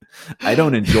like I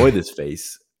don't enjoy this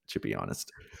phase, to be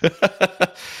honest.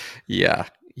 Yeah.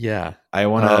 Yeah. I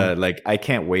want Um, to like I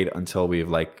can't wait until we've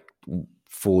like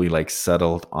fully like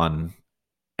settled on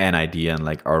an idea and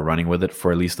like are running with it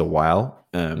for at least a while.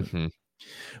 mhm.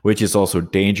 Which is also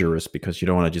dangerous because you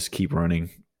don't want to just keep running.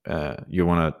 You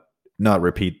want to not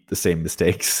repeat the same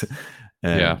mistakes.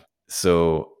 Yeah.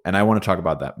 So, and I want to talk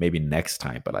about that maybe next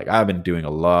time. But like, I've been doing a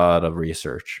lot of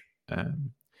research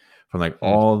from like Mm,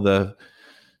 all the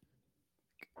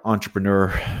entrepreneur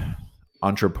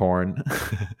entreporn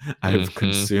I've mhm.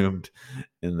 consumed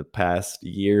in the past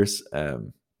years. I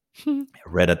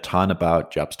read a ton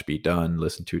about jobs to be done,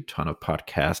 listened to a ton of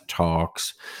podcast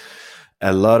talks,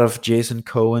 a lot of Jason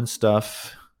Cohen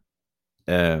stuff,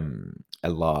 a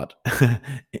lot,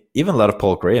 even a lot of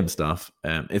Paul Graham stuff.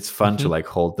 It's fun to Mhm. like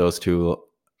hold those two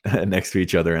next to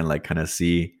each other and like kind of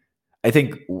see. I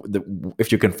think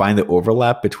if you can find the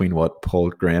overlap between what Paul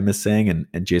Graham is saying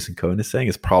and Jason Cohen is saying,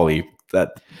 is probably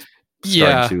that starting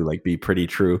Yeah. to like be pretty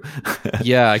true.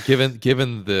 Yeah.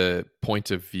 Given the point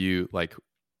of view, like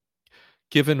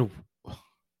given,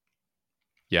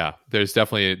 yeah, there's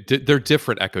definitely they're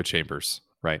different echo chambers,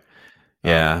 right?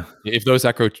 Yeah, If those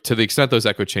echo to the extent those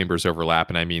echo chambers overlap,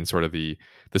 and I mean sort of the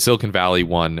Silicon Valley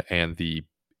one and the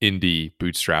indie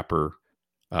bootstrapper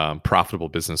profitable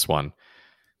business one,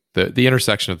 the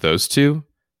intersection of those two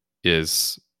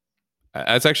is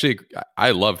it's actually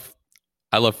I love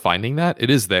finding that it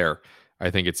is there. I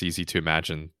think it's easy to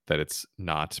imagine that it's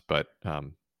not, but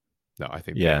no,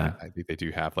 yeah. I think they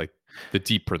do have like the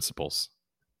deep principles.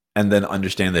 And then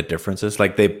understand the differences.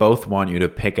 Like they both want you to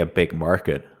pick a big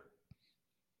market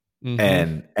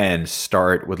Mm-hmm. and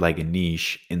start with like a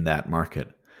niche in that market.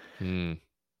 Mm.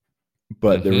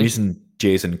 But the Mm-hmm. reason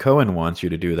Jason Cohen wants you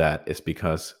to do that is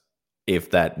because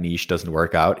if that niche doesn't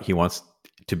work out, he wants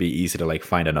to be easy to like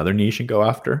find another niche and go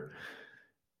after,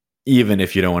 even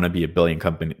if you don't want to be a $1 billion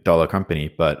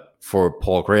company. But for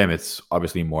Paul Graham, it's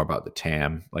obviously more about the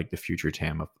TAM, like the future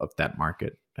TAM of that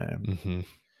market, Mm-hmm.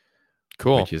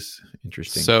 Cool. which is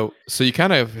interesting. So you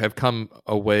kind of have come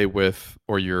away with,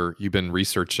 or you've been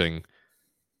researching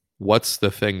what's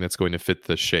the thing that's going to fit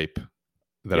the shape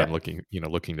that Yeah. I'm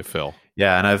looking to fill.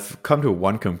 Yeah. And I've come to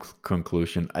one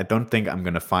conclusion. I don't think I'm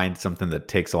going to find something that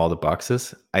ticks all the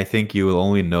boxes. I think you will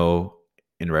only know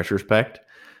in retrospect.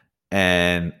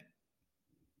 And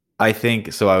I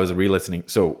think so. I was re-listening.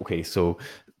 So okay, so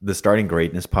the Starting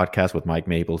Greatness podcast with Mike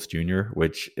Maples Jr.,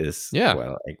 which is Yeah.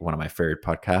 well like one of my favorite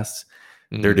podcasts.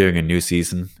 They're Mm. doing a new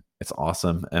season. It's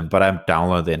awesome. But I've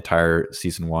downloaded the entire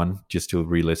season one just to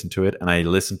re-listen to it. And I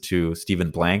listened to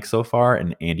Stephen Blank so far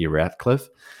and Andy Radcliffe.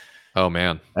 Oh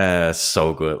man.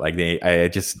 So good. Like I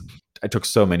took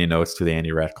so many notes to the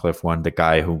Andy Radcliffe one, the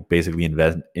guy who basically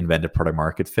invented product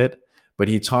market fit. But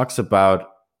he talks about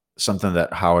something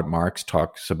that Howard Marks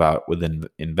talks about within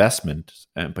investment,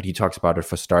 but he talks about it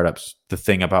for startups. The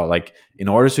thing about like, in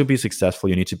order to be successful,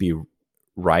 you need to be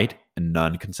right and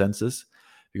non-consensus.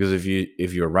 Because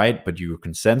if you're right, but your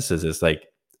consensus is like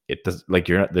it does like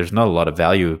you're not, there's not a lot of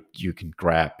value you can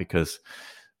grab because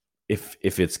if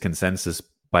it's consensus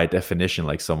by definition,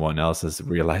 like someone else has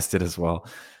realized it as well.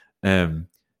 Um,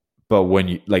 but when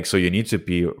you like, so you need to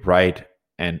be right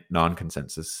and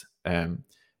non-consensus.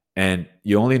 And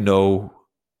you only know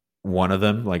one of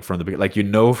them, like from the like you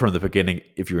know from the beginning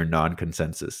if you're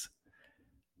non-consensus.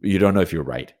 You don't know if you're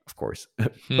right, of course,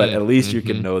 but Hmm. at least you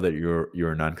can Mm-hmm. know that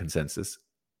you're a non-consensus.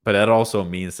 But that also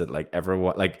means that like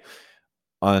everyone like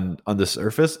on the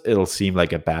surface, it'll seem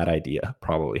like a bad idea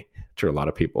probably to a lot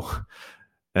of people.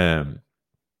 Um,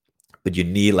 but you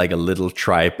need like a little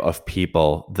tribe of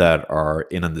people that are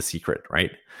in on the secret,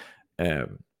 right?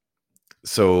 Um,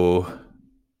 so,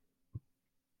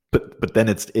 but then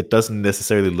it doesn't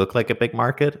necessarily look like a big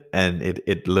market, and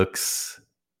it looks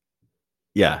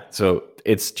yeah. So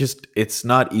it's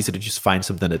not easy to just find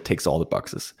something that ticks all the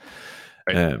boxes.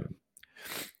 Right. Um,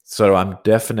 so I'm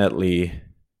definitely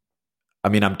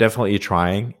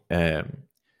trying.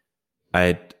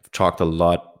 I talked a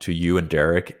lot to you and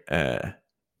Derek.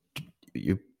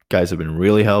 You guys have been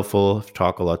really helpful. I've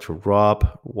talked a lot to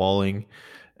Rob Walling,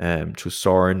 to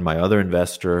Soren, my other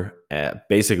investor.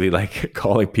 Basically, like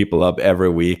calling people up every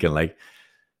week and like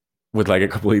with like a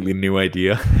completely new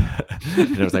idea.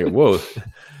 And I was like, whoa.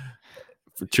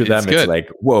 To It's them, it's good. like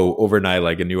whoa, overnight,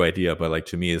 like a new idea. But like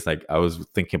to me, it's like I was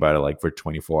thinking about it like for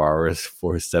 24 hours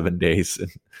for 7 days.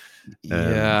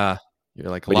 Yeah. You're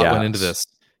like a But lot yeah, went into this.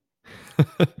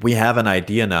 we have an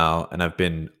idea now, and I've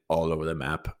been all over the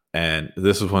map. And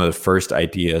this was one of the first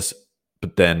ideas,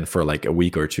 but then for like a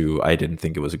week or two, I didn't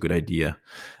think it was a good idea.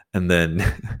 And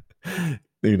then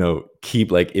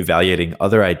keep like evaluating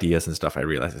other ideas and stuff, I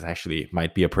realized this actually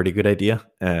might be a pretty good idea.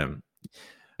 But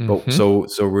Hmm. so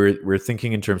we're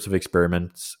thinking in terms of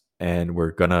experiments, and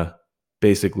we're gonna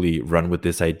basically run with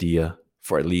this idea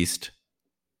for at least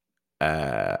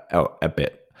a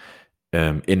bit,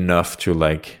 enough to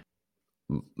like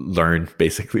learn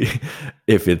basically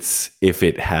if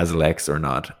it has legs or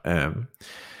not.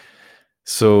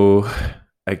 So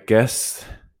I guess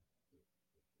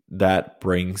that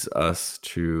brings us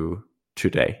to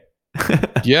today.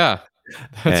 Yeah,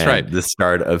 that's right. And the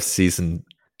start of season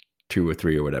 2 or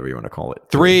 3 or whatever you want to call it.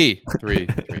 Three. Three.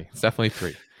 It's definitely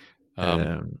three.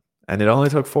 Um, And it only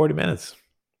took 40 minutes.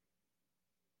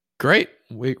 Great.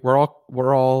 We're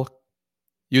all.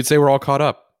 You'd say we're all caught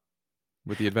up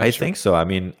with the I adventure. think so.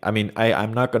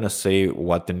 I'm not gonna say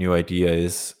what the new idea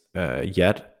is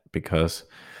yet, because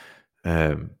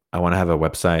I want to have a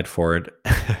website for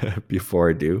it before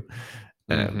I do.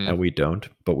 Hmm. And we don't,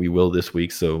 but we will this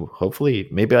week. So hopefully,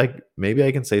 maybe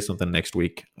I can say something next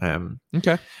week.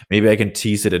 Okay. Maybe I can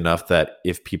tease it enough that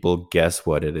if people guess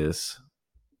what it is,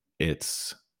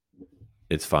 it's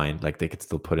it's fine. Like they could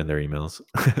still put in their emails.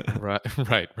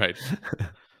 Right. Right.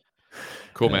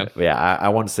 Cool, man. Yeah, I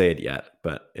won't say it yet,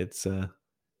 but it's a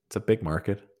big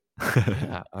market.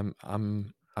 Yeah,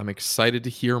 I'm excited to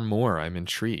hear more. I'm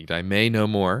intrigued. I may know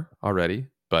more already,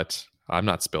 but I'm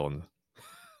not spilling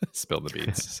the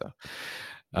beans. So,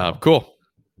 No. cool.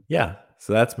 Yeah,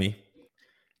 so that's me.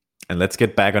 And let's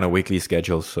get back on a weekly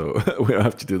schedule so we don't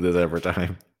have to do this every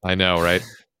time. I know, right?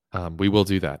 We will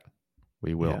do that.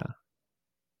 We will. Yeah.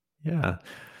 Yeah.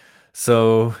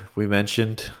 So we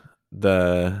mentioned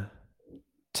the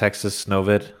Texas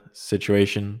Snowvid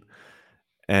situation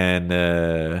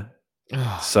and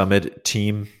Summit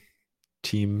team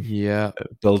Yeah.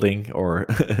 building or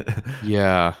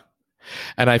Yeah.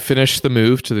 And I finished the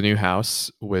move to the new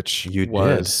house, which you did.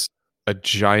 was a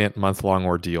giant month-long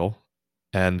ordeal.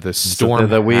 And the Something storm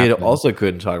that we happened. also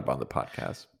couldn't talk about on the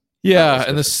podcast. That Yeah, was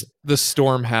and difficult. the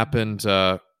storm happened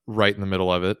right in the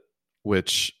middle of it,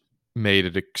 which made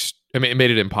it it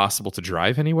made it impossible to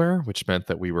drive anywhere, which meant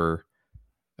that we were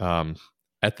um,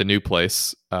 at the new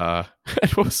place. And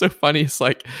what was so funny is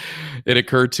like it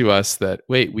occurred to us that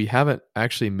wait, we haven't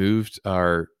actually moved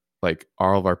our like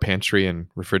all of our pantry and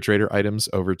refrigerator items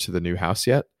over to the new house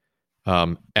yet.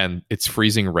 And it's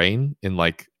freezing rain in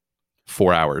like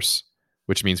 4 hours,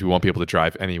 which means we won't be able to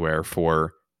drive anywhere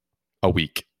for a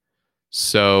week.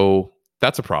 So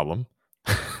that's a problem.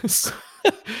 so,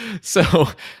 so,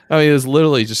 I mean, it was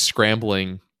literally just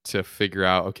scrambling to figure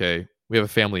out okay, we have a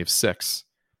family of six.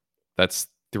 That's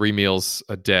 3 meals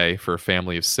a day for a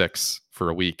family of six for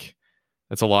a week.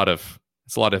 It's a lot of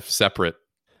separate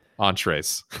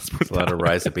entrees. Let's put It's it a lot that of way.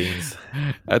 rice and beans.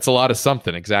 That's a lot of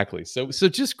something, exactly. So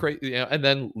just crazy, you know, and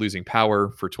then losing power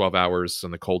for 12 hours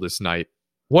on the coldest night.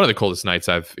 One of the coldest nights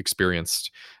I've experienced.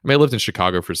 I mean, I lived in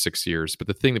Chicago for 6 years, but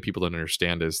the thing that people don't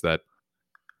understand is that,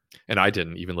 and I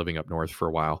didn't, even living up north for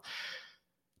a while,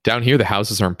 down here, the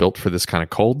houses aren't built for this kind of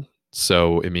cold.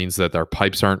 So it means that our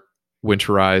pipes aren't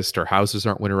winterized, our houses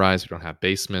aren't winterized, we don't have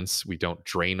basements, we don't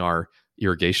drain our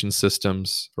irrigation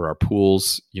systems or our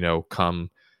pools, you know, come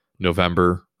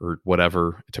November or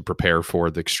whatever to prepare for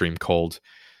the extreme cold.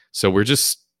 So we're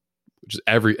just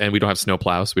and we don't have snow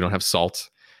plows, we don't have salt.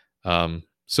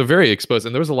 So very exposed.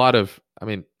 And there was a lot of, I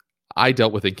mean, we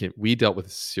dealt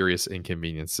with serious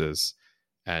inconveniences,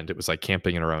 and it was like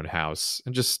camping in our own house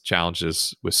and just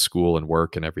challenges with school and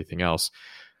work and everything else.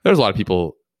 There's a lot of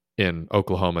people in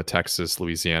Oklahoma, Texas,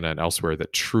 Louisiana, and elsewhere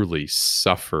that truly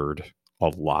suffered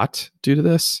a lot due to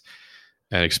this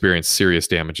and experienced serious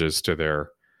damages to their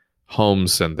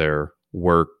homes and their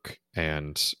work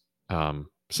and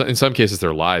so in some cases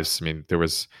their lives. I mean, there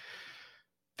was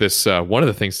this one of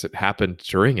the things that happened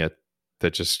during it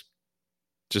that just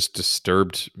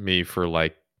disturbed me for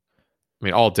like, I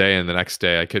mean, all day, and the next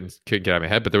day I couldn't get out of my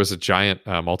head. But there was a giant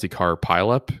multi-car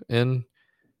pileup in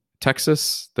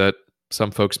Texas that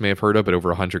some folks may have heard of, but over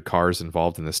 100 cars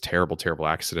involved in this terrible, terrible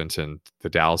accident in the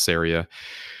Dallas area.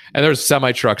 And there was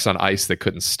semi trucks on ice that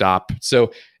couldn't stop.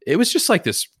 So it was just like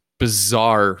this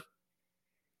bizarre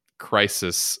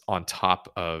crisis on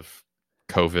top of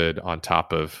COVID, on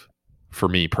top of, for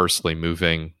me personally,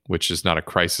 moving, which is not a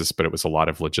crisis, but it was a lot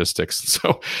of logistics.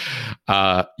 So,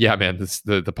 yeah, man,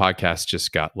 the podcast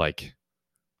just got like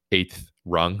eighth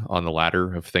rung on the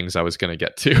ladder of things I was going to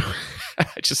get to.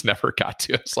 I just never got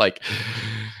to. It's like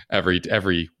every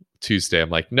Tuesday, I'm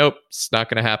like, nope, it's not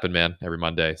going to happen, man. Every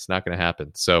Monday, it's not going to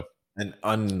happen. So, And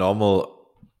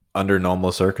under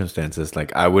normal circumstances,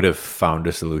 like I would have found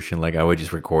a solution. Like I would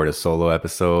just record a solo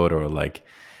episode, or like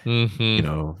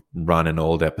Hmm. run an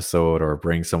old episode or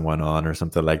bring someone on or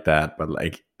something like that. But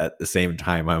like at the same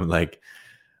time, I'm like,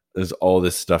 there's all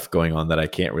this stuff going on that I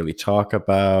can't really talk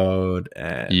about.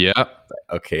 And Yeah.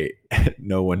 okay,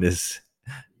 no one is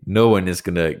no one is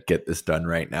gonna get this done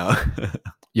right now.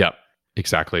 Yeah.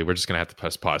 Exactly. We're just gonna have to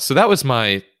press pause. So that was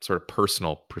my sort of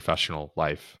personal professional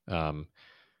life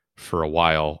for a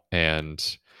while,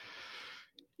 and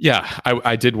yeah,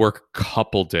 I did work a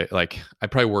couple days. Like I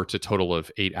probably worked a total of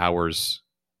 8 hours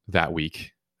that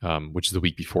week, which is the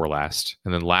week before last.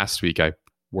 And then last week I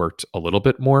worked a little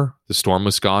bit more. The storm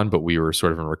was gone, but we were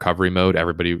sort of in recovery mode.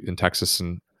 Everybody in Texas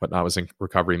and whatnot was in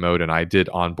recovery mode. And I did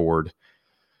onboard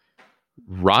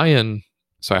Ryan.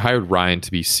 So I hired Ryan to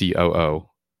be COO.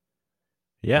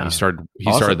 And he Yeah, started.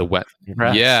 He started the awesome. wet.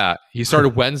 Congrats. Yeah, he started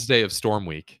Wednesday of Storm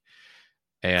Week,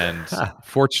 and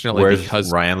fortunately, Where's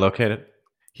because Ryan located?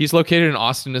 he's located in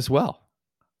Austin as well,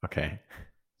 Okay,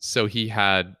 so he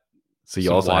had so you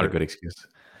some also had a water. good excuse.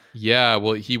 Yeah,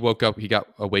 well, he woke up. He got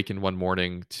awakened one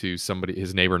morning to somebody,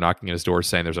 his neighbor, knocking at his door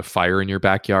saying, "There's a fire in your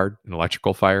backyard, an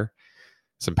electrical fire.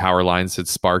 Some power lines had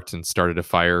sparked and started a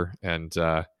fire, and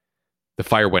the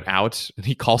fire went out." And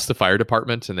he calls the fire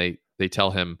department, and they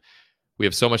tell him, "We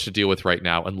have so much to deal with right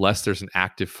now. Unless there's an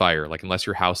active fire, like unless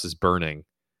your house is burning,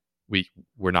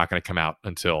 we're not going to come out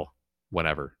until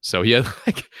whenever." So he had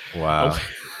like, oh, Wow.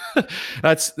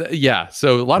 that's yeah.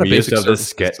 So a lot of We used basic to have this services.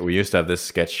 sketch. We used to have this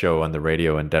sketch show on the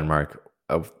radio in Denmark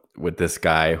of with this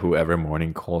guy who every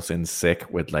morning calls in sick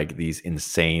with like these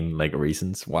insane like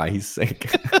reasons why he's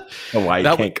sick and why he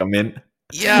That was can't come in.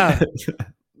 yeah.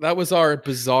 That was our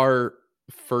bizarre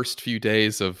first few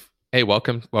days of, hey,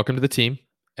 welcome to the team,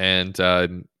 and have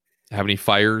any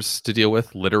fires to deal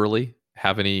with, literally,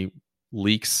 have any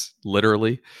leaks,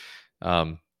 literally.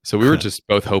 So we were just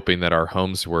both hoping that our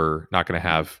homes were not going to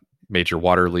have major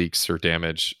water leaks or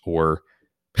damage or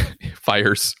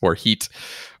fires or heat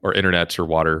or internet or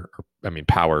water, or, I mean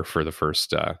power, for the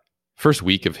first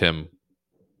week of him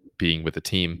being with the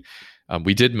team.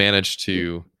 We did manage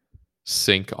to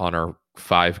sync on our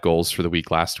 5 goals for the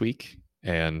week last week,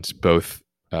 and both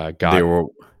They got. were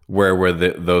where were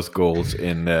those goals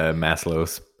in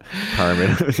Maslow's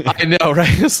pyramid? I know,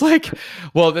 right? It's like,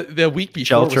 well, the week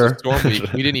before was a Shelter. storm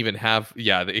week. We didn't even have,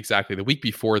 yeah, exactly. The week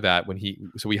before that, when he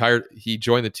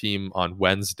joined the team on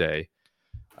Wednesday.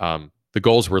 The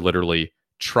goals were literally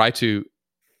the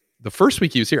first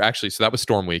week he was here, actually. So that was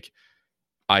storm week.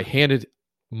 I handed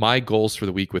my goals for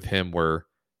the week with him were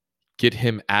get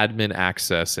him admin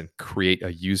access and create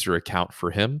a user account for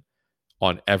him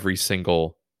on every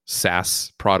single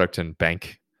SaaS product and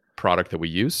bank product that we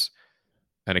use,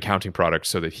 an accounting product,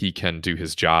 so that he can do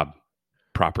his job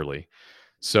properly.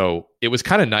 So it was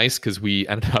kind of nice because we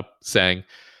ended up saying,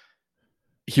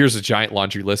 here's a giant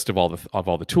laundry list of all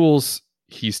the tools.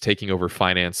 He's taking over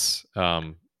finance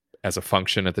as a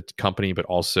function at the company, but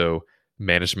also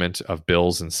management of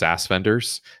bills and SaaS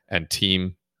vendors and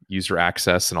team user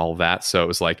access and all of that. So it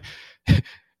was like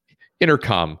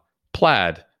Intercom,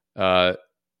 Plaid, I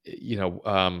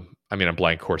mean, I'm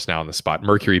blank course now on the spot.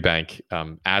 Mercury Bank,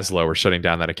 Aslo are shutting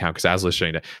down that account because Aslo is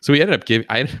shutting down. So I ended up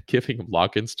giving him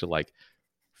logins to like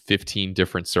 15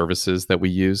 different services that we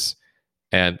use.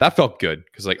 And that felt good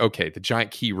because, like, okay, the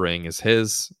giant key ring is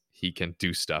his. He can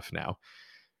do stuff now.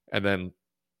 And then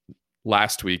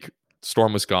last week,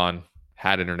 storm was gone,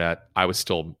 had internet. I was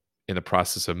still in the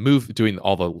process of doing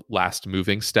all the last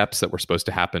moving steps that were supposed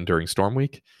to happen during storm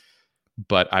week.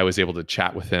 But I was able to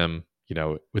chat with him,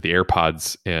 with the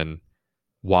AirPods in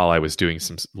while I was doing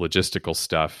some logistical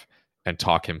stuff and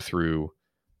talk him through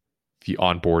the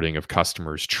onboarding of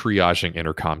customers, triaging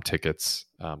intercom tickets,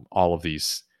 all of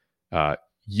these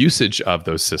usage of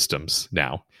those systems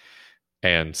now,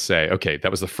 and say, okay,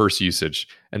 that was the first usage.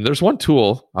 And there's one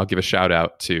tool I'll give a shout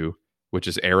out to, which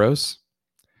is Arrows.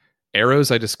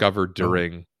 Arrows I discovered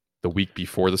during the week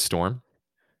before the storm.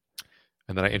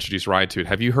 And then I introduced Ryan to it.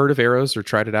 Have you heard of Arrows or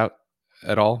tried it out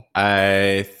at all?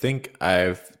 I think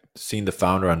I've seen the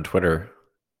founder on Twitter.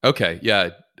 Okay, yeah.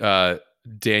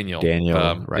 Daniel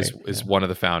Right? is one of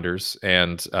the founders,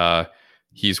 and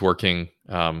he's working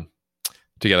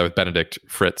together with Benedict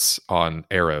Fritz on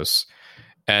Arrows.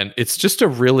 And it's just a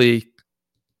really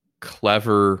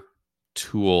clever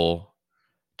tool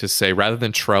to say, rather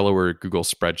than Trello or Google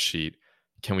spreadsheet,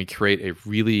 can we create a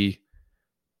really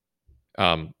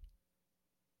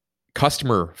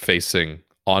customer-facing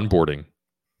onboarding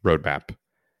roadmap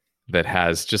that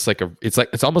has just like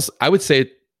it's almost, I would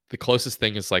say the closest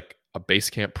thing is like a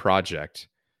Basecamp project,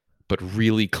 but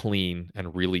really clean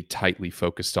and really tightly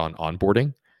focused on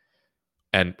onboarding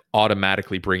and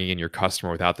automatically bringing in your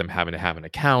customer without them having to have an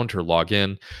account or log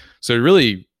in. So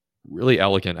really really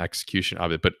elegant execution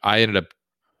of it. But I ended up,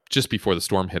 just before the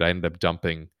storm hit, I ended up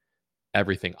dumping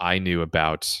everything I knew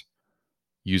about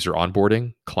user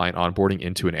onboarding, client onboarding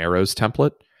into an Arrows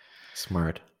template.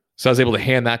 Smart. So I was able to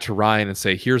hand that to Ryan and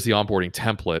say, here's the onboarding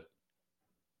template.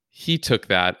 He took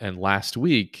that, and last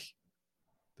week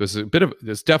there's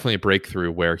definitely a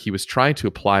breakthrough where he was trying to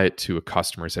apply it to a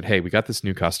customer. He said, hey, we got this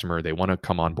new customer. They want to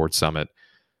come on board Summit.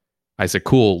 I said,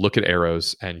 cool, look at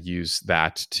Arrows and use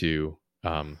that to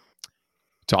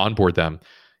onboard them.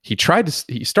 He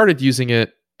started using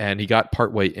it, and he got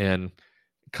partway in,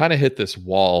 kind of hit this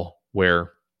wall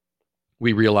where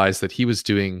we realized that he was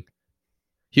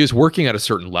working at a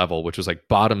certain level, which was like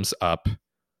bottoms up,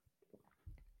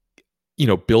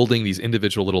 building these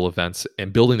individual little events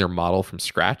and building their model from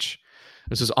scratch.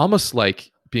 This is almost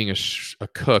like being a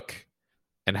cook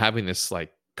and having this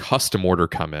like custom order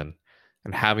come in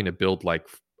and having to build, like,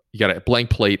 you got a blank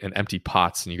plate and empty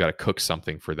pots and you got to cook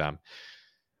something for them.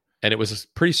 And it was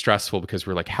pretty stressful because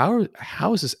we're like, how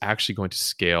is this actually going to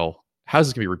scale? How is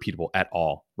this going to be repeatable at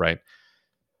all? Right.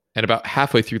 And about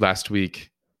halfway through last week,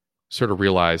 sort of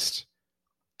realized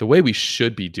the way we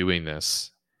should be doing this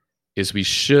is we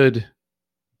should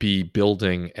be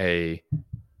building a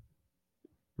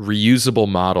reusable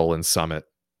model in Summit,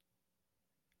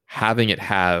 having it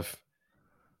have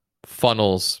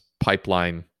funnels,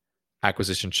 pipeline,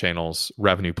 acquisition channels,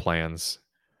 revenue plans,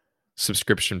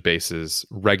 subscription bases,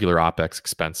 regular OpEx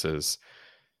expenses,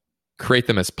 create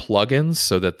them as plugins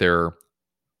so that they're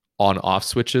on-off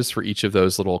switches for each of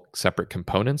those little separate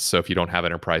components. So if you don't have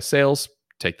enterprise sales,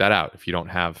 take that out. If you don't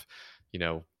have,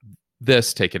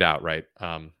 this, take it out, right?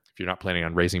 If you're not planning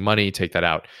on raising money, take that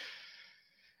out.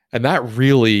 And that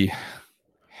really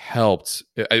helped.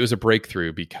 It was a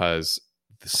breakthrough because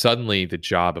suddenly the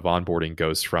job of onboarding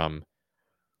goes from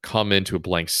come into a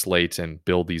blank slate and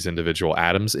build these individual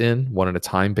atoms in one at a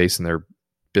time based on their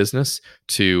business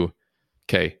to,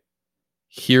 okay,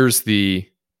 here's the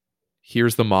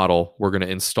model. We're going to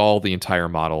install the entire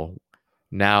model.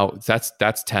 Now that's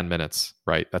 10 minutes,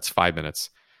 right? That's 5 minutes.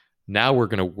 Now we're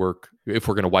going to work, if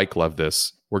we're going to white glove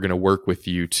this, we're going to work with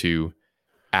you to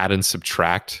add and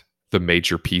subtract the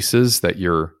major pieces that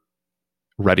you're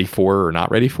ready for or not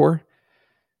ready for.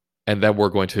 And then we're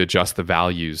going to adjust the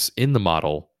values in the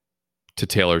model to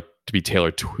be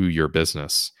tailored to your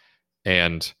business.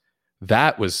 And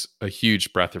that was a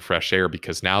huge breath of fresh air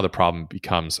because now the problem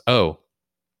becomes, I'm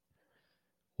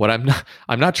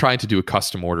not trying to do a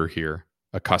custom order here,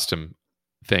 a custom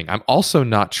thing. I'm also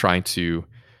not trying to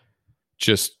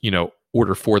just,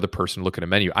 order for the person, look at a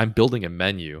menu. I'm building a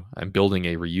menu. I'm building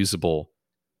a reusable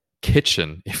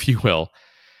kitchen, if you will.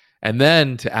 And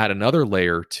then to add another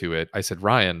layer to it, I said,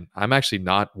 Ryan, I'm actually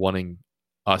not wanting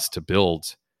us to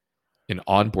build an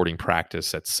onboarding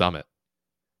practice at Summit.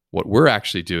 What we're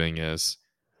actually doing is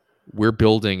we're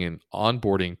building an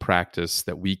onboarding practice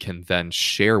that we can then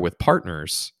share with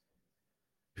partners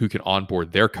who can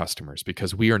onboard their customers,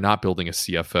 because we are not building a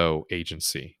CFO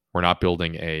agency. We're not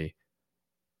building a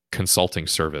consulting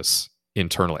service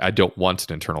internally. I don't want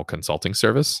an internal consulting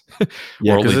service.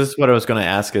 Yeah, because this is what I was going to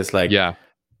ask is like, yeah,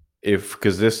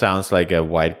 because this sounds like a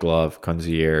white glove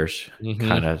concierge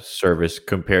kind of service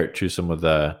compared to some of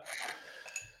the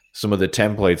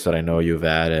templates that I know you've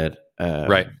added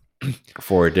right,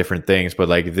 for different things. But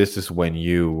like, this is when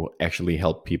you actually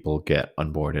help people get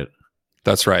onboarded.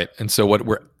 That's right. And so what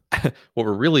we're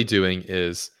really doing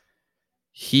is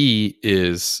he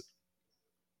is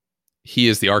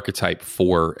the archetype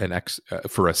for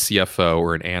for a CFO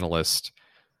or an analyst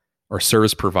or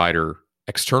service provider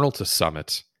external to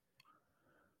Summit,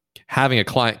 having a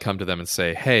client come to them and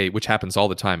say, hey, which happens all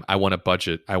the time, I want a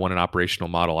budget, I want an operational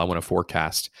model, I want a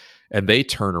forecast. And they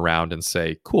turn around and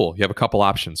say, cool, you have a couple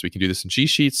options. We can do this in G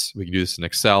Sheets, we can do this in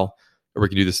Excel, or we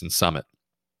can do this in Summit.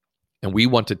 And we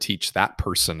want to teach that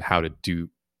person how to do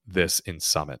this in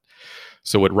Summit.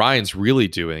 So what Ryan's really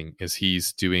doing is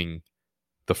he's doing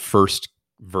the first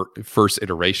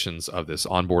iterations of this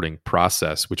onboarding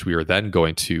process, which we are then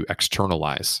going to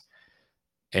externalize.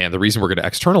 And the reason we're going to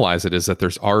externalize it is that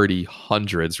there's already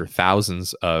hundreds or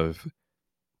thousands of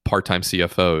part-time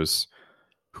CFOs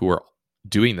who are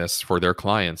doing this for their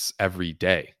clients every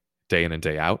day, day in and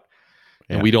day out.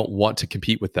 Yeah. And we don't want to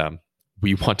compete with them.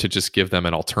 We want to just give them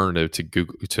an alternative to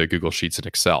Google Sheets and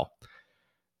Excel.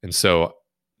 And so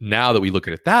now that we look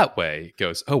at it that way, it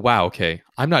goes, oh, wow, okay,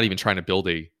 I'm not even trying to build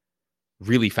a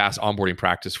really fast onboarding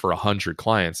practice for 100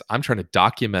 clients. I'm trying to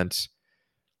document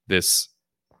this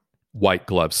white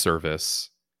glove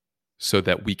service so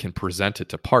that we can present it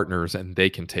to partners and they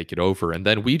can take it over. And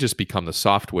then we just become the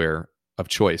software of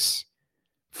choice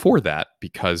for that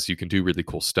because you can do really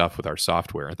cool stuff with our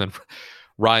software. And then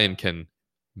Ryan can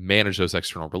manage those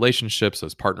external relationships,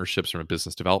 those partnerships from a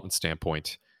business development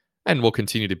standpoint, and will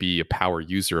continue to be a power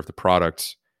user of the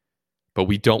product. But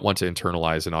we don't want to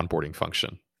internalize an onboarding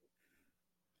function.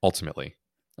 Ultimately,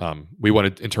 we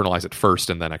want to internalize it first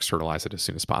and then externalize it as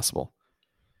soon as possible.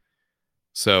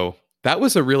 So that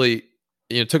was a really,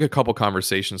 it took a couple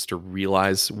conversations to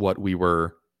realize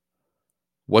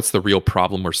what's the real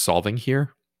problem we're solving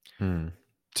here.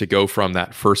 To go from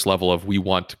that first level of we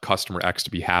want customer X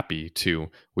to be happy to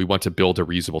we want to build a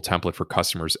reusable template for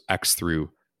customers X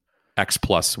through X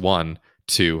plus one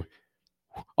to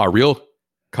our real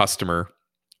customer.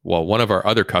 Well, one of our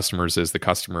other customers is the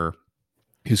customer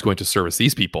who's going to service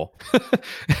these people.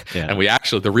 And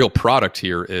the real product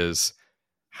here is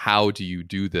how do you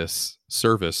do this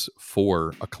service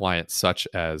for a client such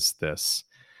as this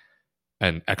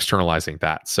and externalizing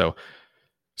that. So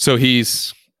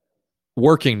he's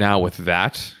working now with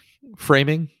that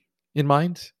framing in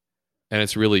mind. And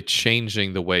it's really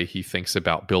changing the way he thinks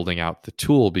about building out the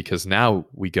tool because now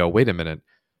we go, wait a minute,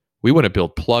 we want to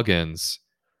build plugins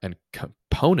and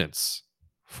components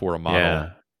for a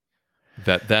model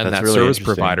that then that really service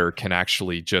provider can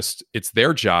actually just, it's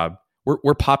their job.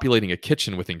 We're populating a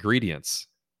kitchen with ingredients,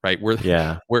 right?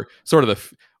 We're sort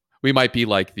of we might be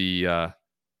like the,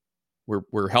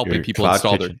 we're helping people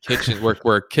install their kitchen.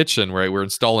 We're a kitchen, right? We're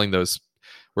installing those.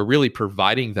 We're really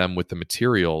providing them with the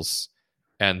materials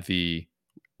and the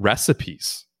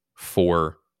recipes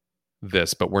for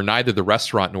this, but we're neither the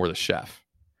restaurant nor the chef.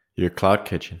 Your cloud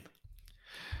kitchen.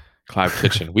 Cloud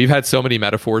kitchen. We've had so many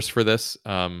metaphors for this,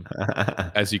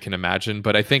 as you can imagine,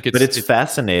 but I think it's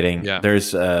fascinating. Yeah.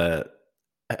 There's, I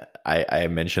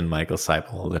mention Michael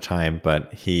Seipel all the time,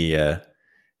 but he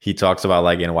talks about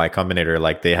like in Y Combinator,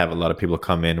 like they have a lot of people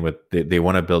come in with, they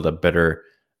want to build a better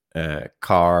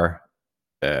car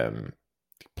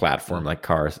platform, like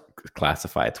Cars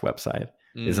Classifieds website.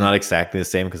 It's not exactly the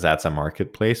same because that's a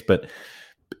marketplace, but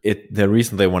the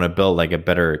reason they want to build like a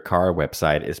better car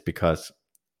website is because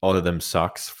all of them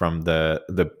sucks from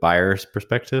the buyer's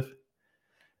perspective.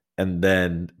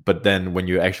 But then when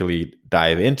you actually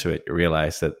dive into it, you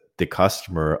realize that the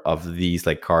customer of these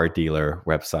like car dealer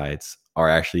websites are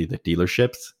actually the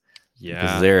dealerships. Yeah.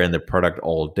 Because they're in the product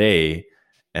all day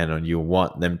and you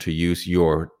want them to use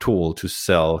your tool to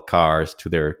sell cars to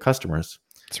their customers.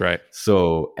 That's right.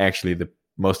 So actually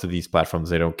most of these platforms,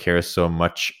 they don't care so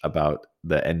much about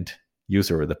the end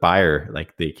user or the buyer,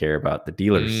 like they care about the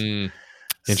dealers.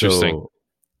 Interesting.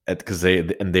 Because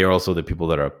they're also the people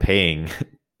that are paying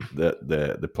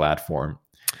the platform.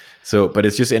 So, but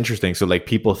it's just interesting. So like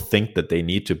people think that they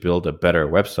need to build a better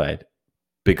website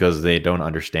because they don't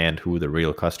understand who the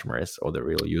real customer is or the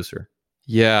real user.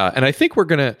 Yeah. And I think we're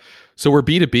we're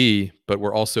B2B, but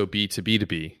we're also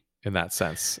B2B2B in that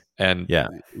sense. And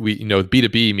we,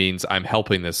 B2B means I'm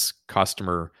helping this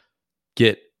customer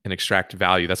get and extract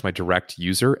value. That's my direct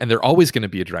user. And they're always going to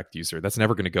be a direct user. That's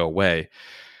never going to go away.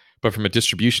 But from a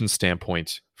distribution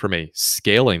standpoint, from a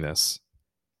scaling this,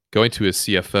 going to a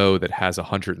CFO that has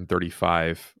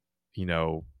 135,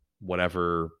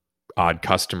 whatever odd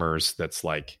customers, that's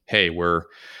like, hey,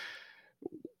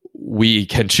 we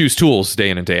can choose tools day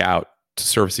in and day out to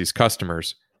service these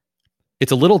customers.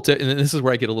 It's a little, and this is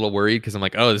where I get a little worried because I'm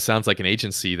like, oh, this sounds like an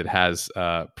agency that has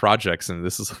projects, and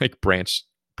this is like branch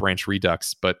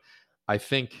redux. But I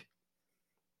think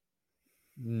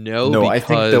I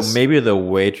think maybe the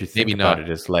way to think about it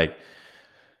is like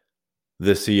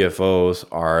the CFOs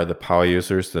are the power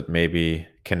users that maybe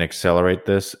can accelerate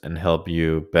this and help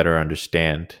you better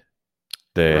understand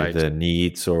the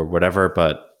needs or whatever,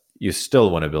 but you still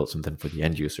want to build something for the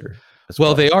end user as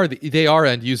well. They are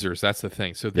end users. That's the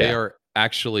thing. So they are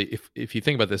actually, if you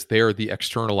think about this, they are the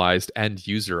externalized end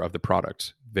user of the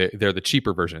product. They're the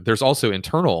cheaper version. There's also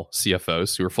internal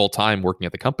CFOs who are full-time working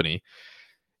at the company.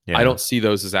 Yeah. I don't see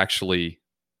those as actually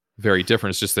very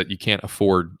different. It's just that you can't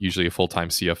afford usually a full-time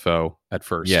CFO at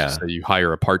first. Yeah. So you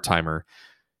hire a part-timer.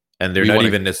 And they're not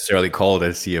even necessarily called a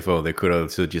CFO. They could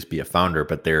also just be a founder,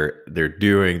 but they're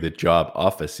doing the job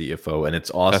of a CFO. And it's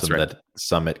awesome that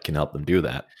Summit can help them do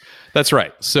that. That's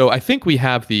right. So I think we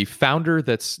have the founder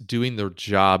that's doing the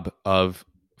job of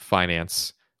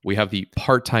finance. We have the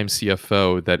part-time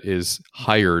CFO that is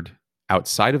hired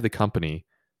outside of the company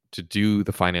to do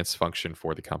the finance function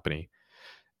for the company.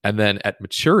 And then at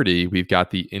maturity, we've got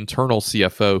the internal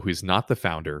CFO who's not the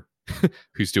founder,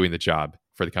 who's doing the job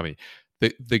for the company.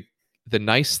 The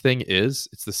nice thing is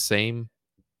it's the same.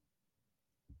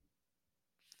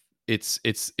 It's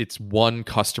one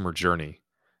customer journey.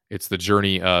 It's the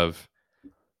journey of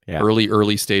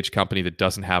early stage company that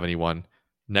doesn't have anyone.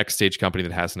 next stage company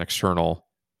that has an external,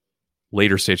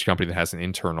 later stage company that has an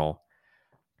internal,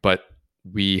 but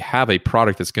we have a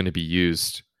product that's going to be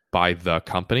used by the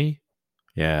company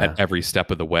at Yeah. every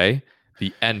step of the way.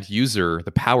 The end user,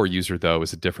 the power user, though,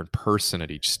 is a different person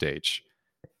at each stage.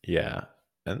 Yeah.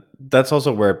 And that's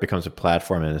also where it becomes a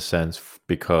platform in a sense,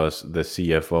 because the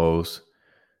CFOs,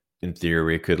 in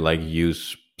theory, could like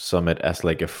use Summit as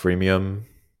like a freemium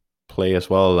play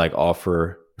as well, like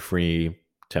offer free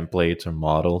templates or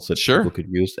models that people Sure. could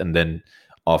use, and then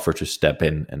offer to step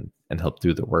in and help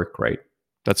do the work, right?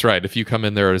 That's right. If you come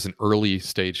in there as an early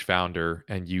stage founder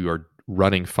and you are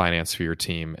running finance for your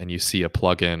team and you see a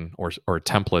plugin or a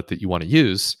template that you want to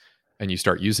use and you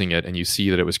start using it and you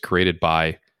see that it was created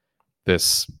by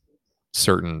this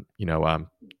certain,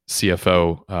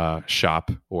 CFO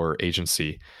shop or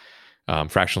agency,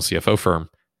 fractional CFO firm,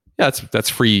 yeah, that's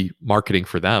free marketing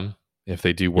for them if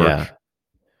they do Yeah. work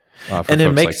for And it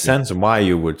folks like makes you. sense why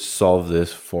you would solve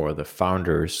this for the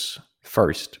founders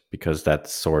first, because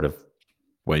that's sort of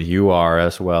where you are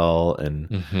as well, and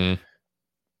Mm-hmm.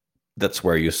 that's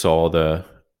where you saw the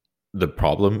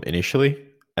problem initially.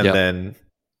 And Yep, then,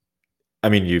 I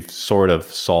mean, you've sort of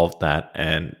solved that,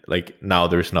 and like now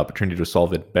there's an opportunity to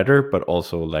solve it better, but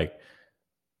also like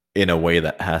in a way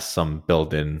that has some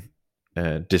built-in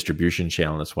distribution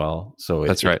channel as well. So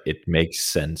that's right. it makes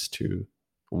sense to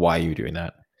why you're doing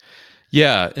that.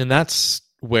 Yeah, and that's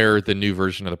where the new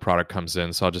version of the product comes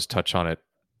in. So I'll just touch on it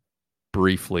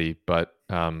briefly. But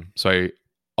so I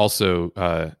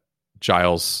also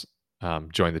Giles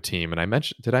joined the team, and I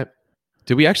mentioned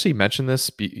did we actually mention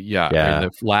this? Yeah, in Yeah,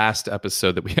 the last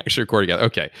episode that we actually recorded together.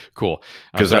 Okay, cool.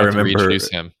 because So I I don't have to reintroduce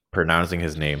remember him. pronouncing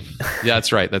his name. Yeah,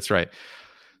 that's right. That's right.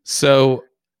 So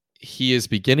he is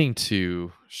beginning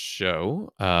to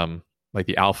show like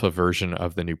the alpha version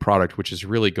of the new product, which is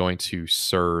really going to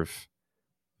serve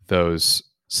those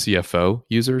CFO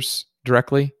users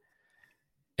directly.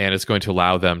 And it's going to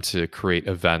allow them to create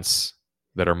events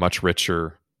that are much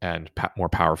richer and more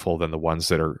powerful than the ones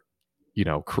that are,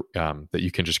 that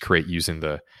you can just create using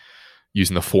the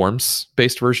forms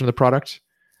based version of the product.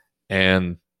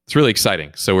 And it's really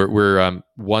exciting. So we're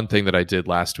one thing that I did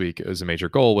last week as a major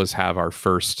goal was have our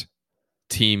first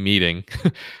team meeting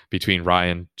between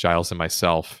Ryan, Giles, and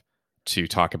myself to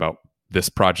talk about this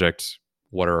project.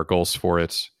 What are our goals for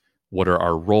it? What are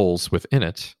our roles within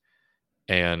it?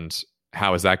 And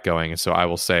how is that going? And so I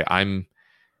will say I'm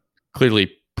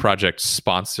clearly project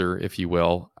sponsor, if you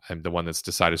will. I'm the one that's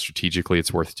decided strategically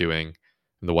it's worth doing.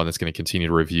 I'm the one that's going to continue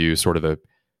to review sort of the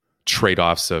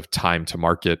trade-offs of time to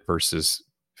market versus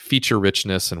feature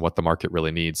richness and what the market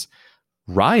really needs.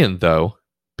 Ryan, though,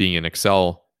 being an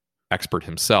Excel expert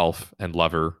himself and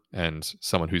lover and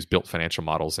someone who's built financial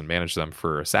models and managed them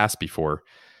for a SaaS before,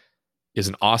 is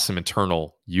an awesome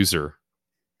internal user.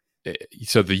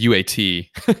 So the UAT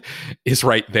is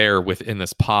right there within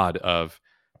this pod of,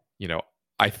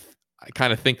 I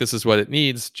kind of think this is what it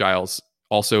needs. Giles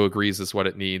also agrees this is what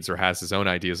it needs or has his own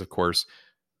ideas, of course.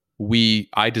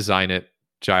 I design it,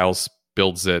 Giles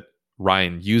builds it,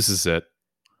 Ryan uses it,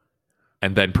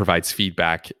 and then provides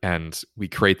feedback. And we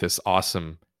create this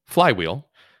awesome flywheel,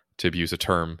 to use a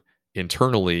term,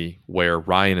 internally where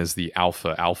Ryan is the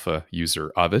alpha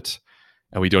user of it.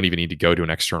 And we don't even need to go to an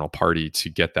external party to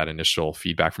get that initial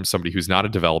feedback from somebody who's not a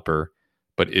developer,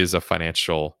 but is a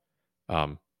financial,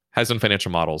 has done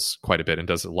financial models quite a bit and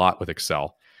does a lot with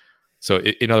Excel. So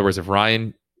in other words, if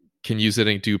Ryan can use it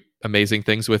and do amazing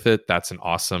things with it, that's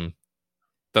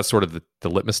sort of the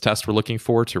litmus test we're looking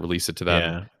for to release it to then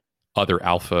Yeah. other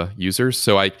alpha users.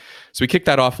 So we kicked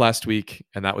that off last week,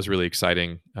 and that was really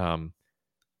exciting. I'm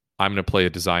going to play a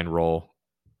design role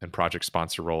and project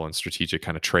sponsor role and strategic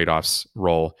kind of trade-offs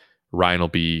role. Ryan will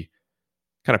be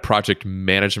kind of project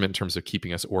management in terms of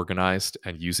keeping us organized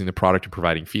and using the product and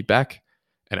providing feedback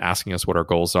and asking us what our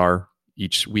goals are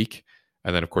each week.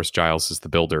 And then, of course, Giles is the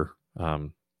builder,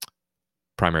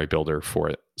 primary builder for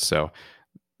it. So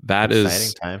that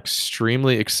is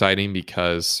extremely exciting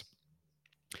because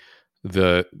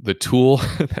the tool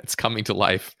that's coming to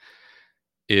life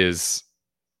is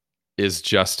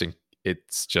just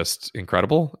it's just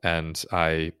incredible, and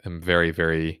I am very,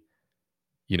 very,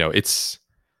 it's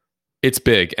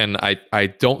big, and I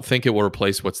don't think it will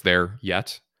replace what's there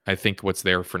yet. I think what's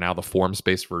there for now, the forms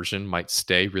based version, might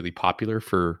stay really popular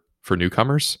for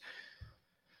newcomers,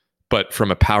 but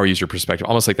from a power user perspective,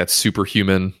 almost like that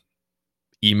superhuman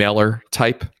emailer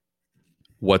type,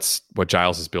 what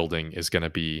Giles is building is going to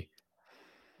be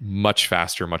much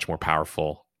faster, much more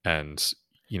powerful, and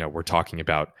we're talking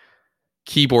about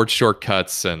keyboard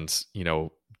shortcuts and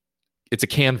it's a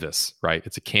canvas, right?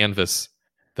 It's a canvas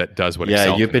that does what Yeah,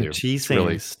 Excel you've can been do. It's teasing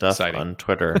really stuff exciting. on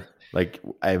Twitter. Like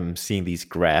I'm seeing these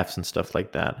graphs and stuff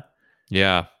like that.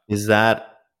 Yeah. Is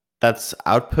that's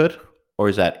output or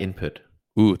is that input?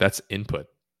 Ooh, that's input.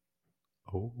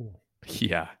 Oh.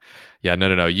 Yeah. Yeah.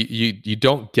 No. You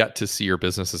don't get to see your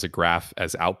business as a graph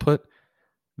as output.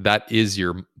 That is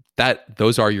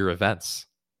those are your events.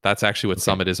 That's actually what Okay.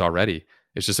 Summit is already.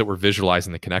 It's just that we're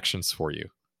visualizing the connections for you.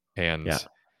 Yeah. And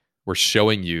we're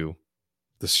showing you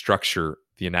the structure,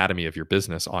 the anatomy of your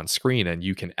business on screen, and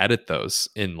you can edit those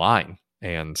in line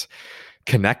and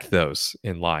connect those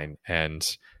in line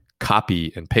and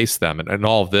copy and paste them and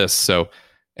all of this. So,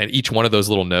 and each one of those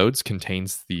little nodes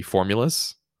contains the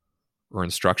formulas or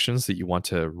instructions that you want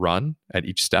to run at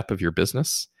each step of your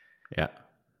business. Yeah.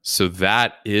 So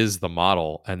that is the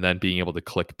model. And then being able to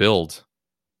click build,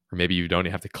 or maybe you don't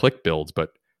have to click build,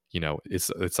 but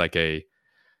it's like a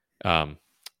um,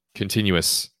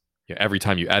 continuous. Every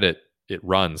time you edit, it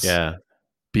runs. Yeah.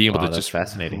 Being able to Wow, that's just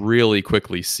fascinating. really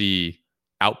quickly see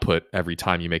output every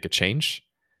time you make a change.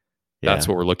 That's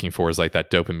Yeah. what we're looking for, is like that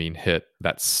dopamine hit,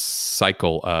 that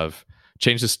cycle of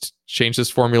change this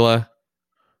formula,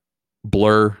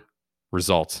 blur,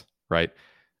 result, right?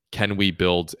 Can we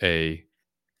build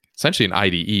essentially an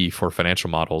IDE for financial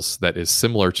models that is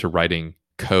similar to writing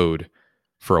code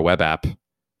for a web app,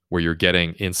 where you're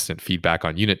getting instant feedback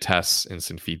on unit tests,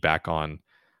 instant feedback on,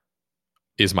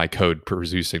 is my code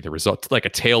producing the result? Like a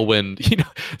Tailwind,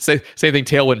 same thing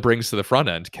Tailwind brings to the front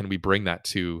end. Can we bring that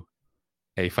to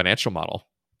a financial model?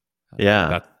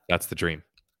 Yeah. That's the dream.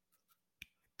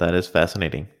 That is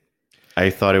fascinating. I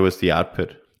thought it was the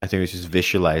output. I think it was just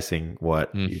visualizing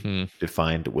what you Hmm.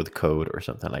 defined with code or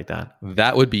something like that.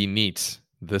 That would be neat.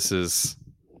 This is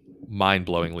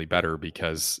mind-blowingly better,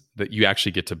 because that you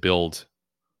actually get to build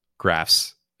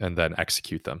graphs and then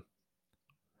execute them.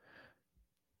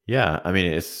 Yeah, I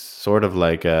mean it's sort of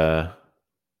like the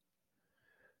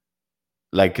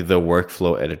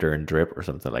workflow editor in Drip or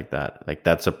something like that. Like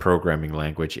that's a programming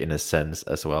language in a sense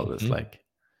as well as Hmm. like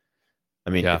I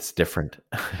mean Yeah. it's different,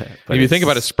 And but if you think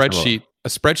about it's similar. a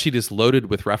spreadsheet is loaded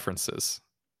with references.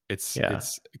 Yeah.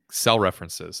 It's Excel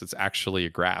references. It's actually a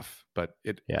graph, but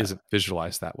it Yeah. isn't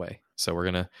visualized that way. So we're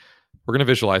gonna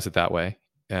visualize it that way,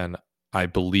 and I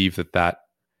believe that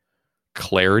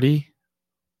clarity,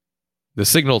 the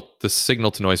signal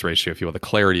to noise ratio, if you will, the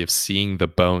clarity of seeing the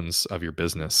bones of your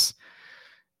business,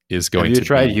 is Have going you to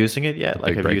tried be using it a yet?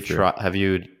 Like big breakthrough. have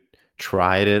you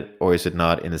tried it or is it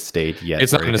not in a state yet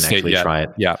It's where not you in a can state actually yet. try it?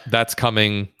 Yeah, that's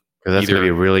coming. Because that's going to be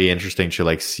Either. really interesting to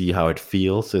like see how it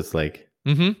feels. It's like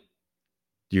Hmm.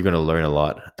 you're going to learn a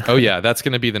lot. Oh yeah, that's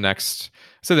going to be the next.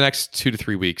 So the next 2 to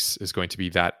 3 weeks is going to be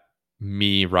that,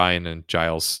 me, Ryan, and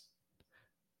Giles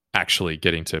actually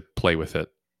getting to play with it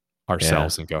Yeah.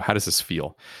 ourselves and go, how does this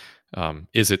feel?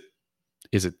 Is it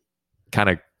kind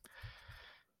of,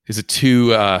 is it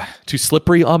too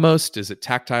slippery almost? Is it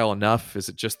tactile enough? Is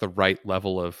it just the right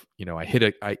level of,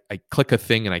 I click a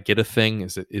thing and I get a thing?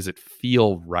 Is it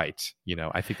feel right?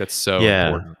 I think that's so Yeah.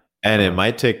 important And from it a.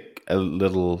 might take a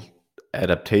little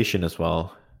adaptation as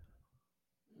well.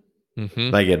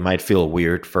 Mhm. Like it might feel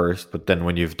weird first, but then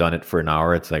when you've done it for an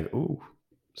hour, it's like, ooh,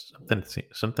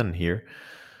 something here,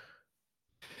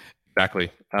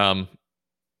 Exactly.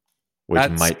 which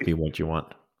That's might be what you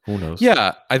want. Who knows?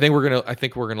 Yeah. I think we're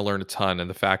gonna learn a ton, and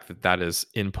the fact that is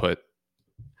input.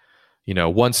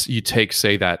 Once you take,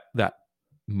 say, that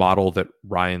model that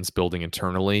Ryan's building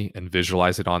internally and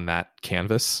visualize it on that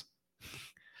canvas,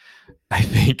 I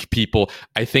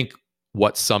think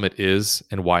what Summit is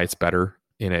and why it's better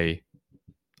in a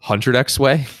 100x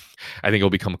way, I think it'll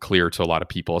become clear to a lot of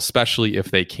people, especially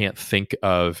if they can't think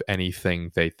of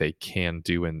anything they can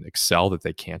do in Excel that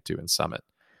they can't do in Summit.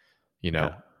 You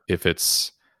know, Yeah.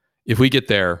 if we get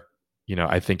there,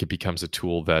 I think it becomes a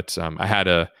tool that, I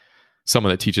had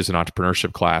someone that teaches an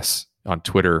entrepreneurship class on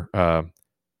Twitter,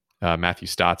 Matthew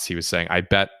Stotts. He was saying, I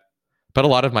bet a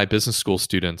lot of my business school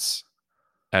students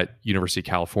at University of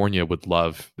California would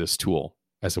love this tool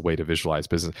as a way to visualize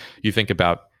business. You think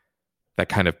about that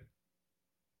kind of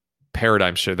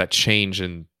paradigm shift, that change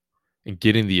in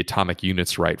getting the atomic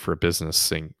units right for a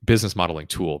business modeling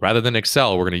tool. Rather than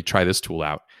Excel, we're going to try this tool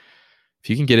out. If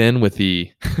you can get in with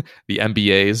the the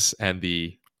MBAs and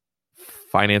the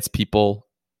finance people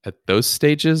at those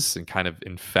stages and kind of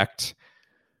infect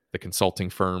the consulting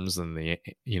firms and the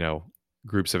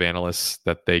groups of analysts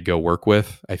that they go work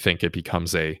with, I think it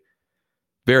becomes a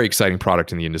very exciting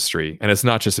product in the industry. And it's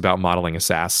not just about modeling a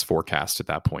SaaS forecast at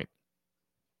that point.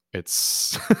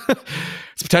 It's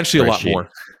it's potentially a lot Spreadsheet. more.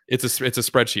 It's a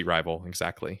spreadsheet rival,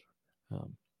 exactly.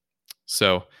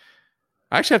 So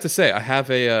I actually have to say,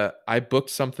 I booked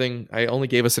something. I only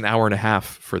gave us an hour and a half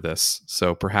for this,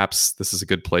 so perhaps this is a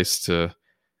good place to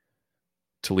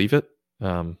leave it,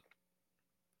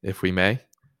 if we may.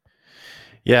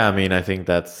 Yeah, I mean, I think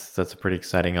that's a pretty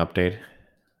exciting update.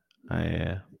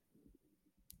 I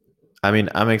I mean,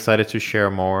 I'm excited to share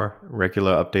more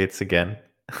regular updates again.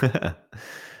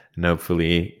 And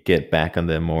hopefully get back on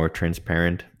the more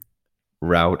transparent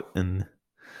route. And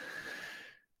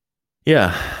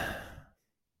yeah,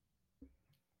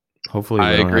 hopefully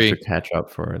I we don't have to agree. catch up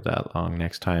for that long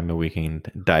next time, and we can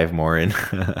dive more in.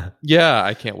 Yeah,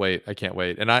 I can't wait. I can't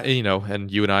wait. And and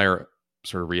you and I are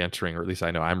sort of re-entering, or at least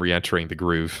I know I'm re-entering the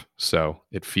groove. So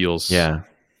it Yeah,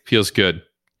 feels good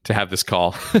to have this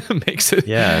call. makes it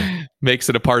yeah, makes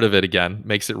it a part of it again,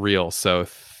 makes it real. So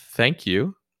thank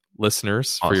you,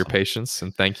 listeners, for your awesome. patience,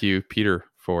 and thank you, Peter,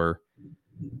 for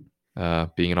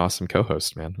being an awesome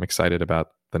co-host. Man, I'm excited about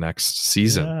the next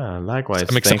season. Yeah, likewise.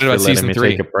 I'm excited Thanks for about letting season me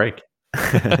take 3. a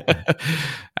break.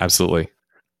 Absolutely.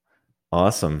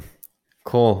 Awesome.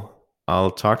 Cool.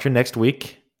 I'll talk to you next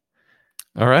week.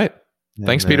 All right.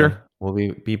 Thanks, And Peter. we'll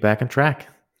be back on track.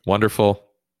 Wonderful.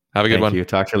 Have a good Thank one. you.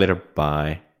 Talk to you later.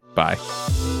 Bye.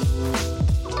 Bye.